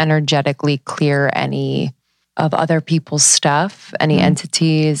energetically clear any of other people's stuff, any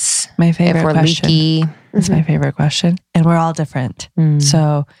entities? My favorite if we're question. leaky. It's my favorite question. And we're all different.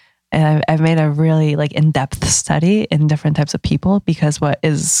 So and I've made a really like in-depth study in different types of people because what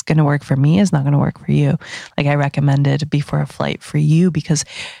is going to work for me is not going to work for you. Like I recommended before a flight for you because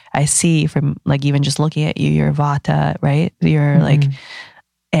I see from like even just looking at you, you're Vata, right? You're like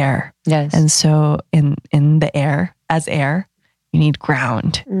air. Yes. And so in the air, as air, you need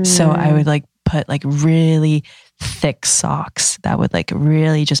ground. So I would like put like really thick socks that would like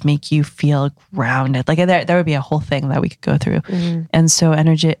really just make you feel grounded. Like there would be a whole thing that we could go through. And so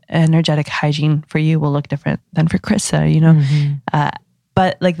energetic hygiene for you will look different than for Krista, you know?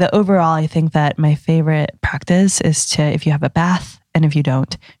 But like the overall, I think that my favorite practice is to, if you have a bath and if you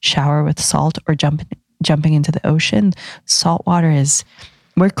don't, shower with salt or jumping into the ocean. Salt water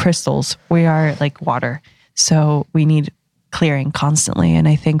we're crystals. We are like water. So we need clearing constantly. And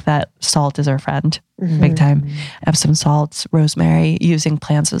I think that salt is our friend, big time. Epsom salts, rosemary, using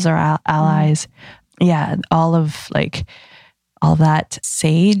plants as our allies. Yeah, all of that.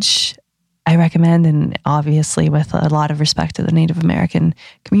 Sage, I recommend, and obviously with a lot of respect to the Native American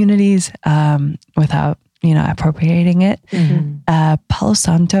communities, without, appropriating it. Palo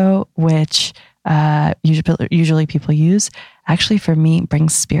Santo, which usually people use, actually for me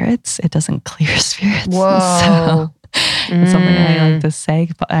brings spirits. It doesn't clear spirits. Whoa. So, it's something I like to say,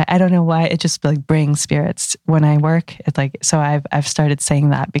 but I don't know why it just like brings spirits when I work. It's like, so I've started saying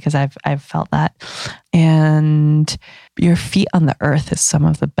that because I've felt that. And your feet on the earth is some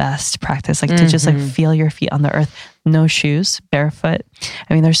of the best practice, like to just like feel your feet on the earth, no shoes, barefoot.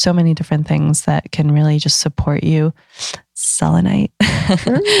 I mean, there's so many different things that can really just support you. Selenite.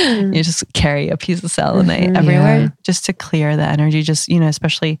 You just carry a piece of selenite everywhere just to clear the energy, just,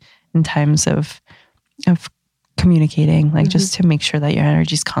 especially in times of communicating, like just to make sure that your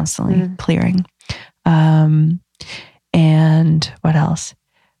energy is constantly clearing. And what else?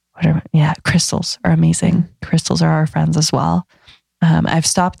 Crystals are amazing. Crystals are our friends as well. I've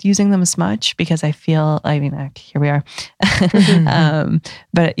stopped using them as much because I feel, here we are.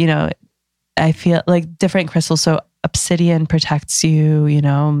 But I feel like different crystals. So obsidian protects you,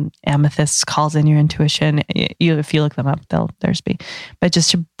 amethyst calls in your intuition. If you look them up, there's be, but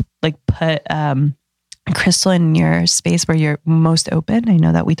just to like put, crystal in your space where you're most open. I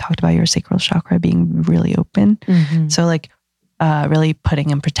know that we talked about your sacral chakra being really open. So like really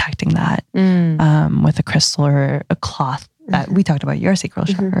putting and protecting that with a crystal or a cloth. That we talked about your sacral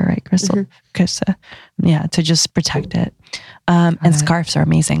chakra, right? Crystal, Krista. Yeah, to just protect it. And scarves are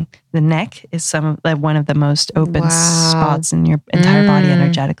amazing. The neck is one of the most open spots in your entire body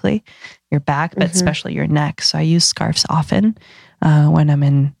energetically. Your back, but especially your neck. So I use scarves often when I'm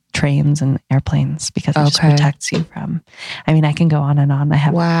in trains and airplanes because it just protects you from. I mean, I can go on and on. I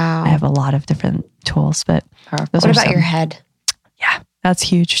have a lot of different tools, but what about your head? Yeah. That's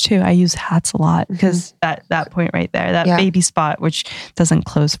huge too. I use hats a lot because that point right there, that baby spot, which doesn't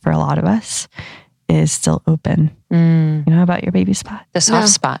close for a lot of us, is still open. You know about your baby spot? The soft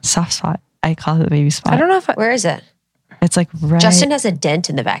spot. Soft spot. I call it the baby spot. I don't know where is it? It's like right. Justin has a dent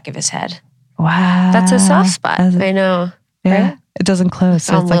in the back of his head. Wow. That's a soft spot. I know. Yeah. Right? It doesn't close.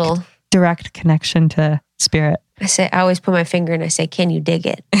 So it's like direct connection to spirit. I always put my finger and I say, can you dig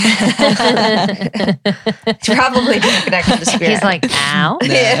it? It's probably just connected to spirit. He's like, ow.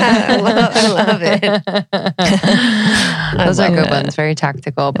 Yeah, I love it. Those are good ones. Very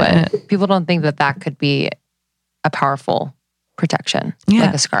tactical, but people don't think that could be a powerful protection,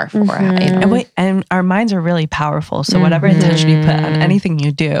 like a scarf or a, and our minds are really powerful. So whatever intention you put on anything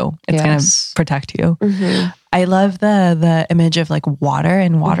you do, it's going to protect you. I love the image of like water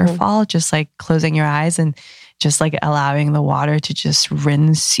and waterfall, just like closing your eyes and just like allowing the water to just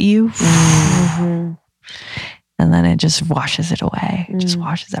rinse you. And then it just washes it away. It just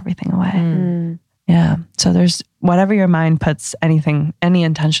washes everything away. Yeah. So there's whatever your mind puts any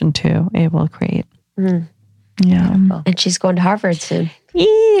intention to, it will create. Yeah. And she's going to Harvard soon.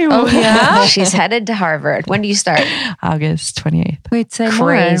 Oh, yeah? She's headed to Harvard. When do you start? August 28th. Wait, say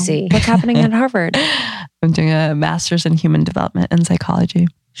Crazy. more. What's happening at Harvard? I'm doing a master's in human development and psychology.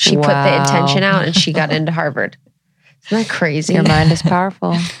 She put the intention out and she got into Harvard. Isn't that crazy? Your mind is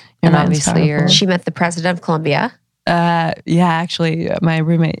powerful. And obviously she met the president of Columbia. Yeah, actually, my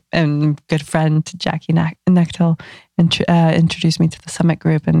roommate and good friend Jackie Nechtel introduced me to the Summit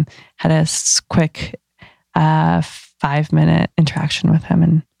Group and had a quick 5-minute interaction with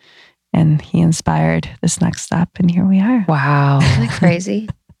him, and he inspired this next step, and here we are. Wow, isn't that crazy?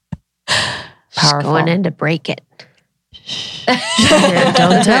 Powerful. She's going in to break it.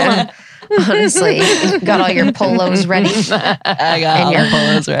 Don't tell him. Honestly, got all your polos ready. I got all your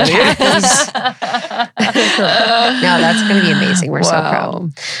polos ready. No, that's going to be amazing. We're so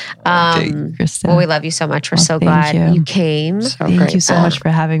proud. Well, we love you so much. We're so glad you came. Thank you so much for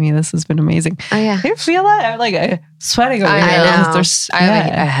having me. This has been amazing. Oh yeah, you feel that? I'm like sweating over here. I know. I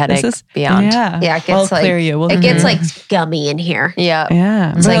have a headache beyond. Yeah, it gets clear you. It gets like gummy in here.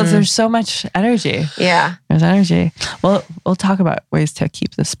 Yeah. It's like there's so much energy. Yeah, there's energy. Well, we'll talk about ways to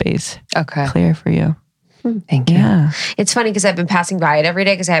keep the space clear for you. Thank you. Yeah. It's funny because I've been passing by it every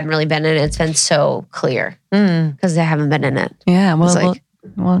day because I haven't really been in it. It's been so clear because I haven't been in it. Yeah. Well,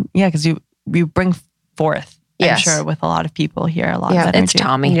 yeah, because you bring forth. I'm sure with a lot of people here, a lot of energy. It's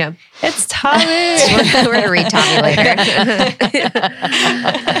Tommy. Yeah. It's Tommy. We're going to read Tommy later.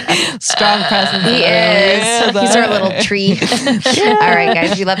 Strong presence. He is. He's our little tree. All right,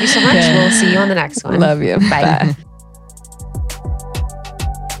 guys. We love you so much. We'll see you on the next one. Love you. Bye.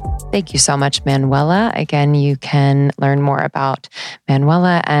 Thank you so much, Manuela. Again, you can learn more about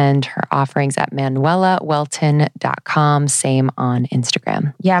Manuela and her offerings at manuelawelton.com. Same on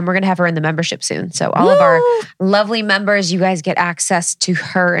Instagram. Yeah, and we're going to have her in the membership soon. So all of our lovely members, you guys get access to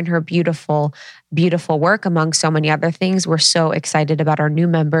her and her beautiful work, among so many other things. We're so excited about our new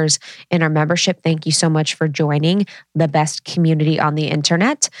members in our membership. Thank you so much for joining the best community on the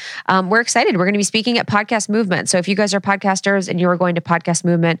internet. We're excited. We're going to be speaking at Podcast Movement. So if you guys are podcasters and you are going to Podcast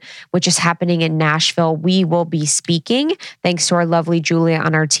Movement, which is happening in Nashville, we will be speaking. Thanks to our lovely Julia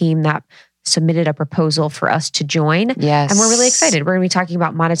on our team that submitted a proposal for us to join. Yes. And we're really excited. We're going to be talking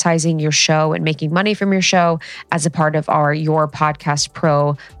about monetizing your show and making money from your show as a part of our Your Podcast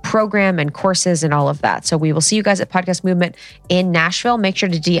Pro program and courses and all of that. So we will see you guys at Podcast Movement in Nashville. Make sure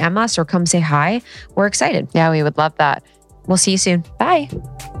to DM us or come say hi. We're excited. Yeah, we would love that. We'll see you soon. Bye.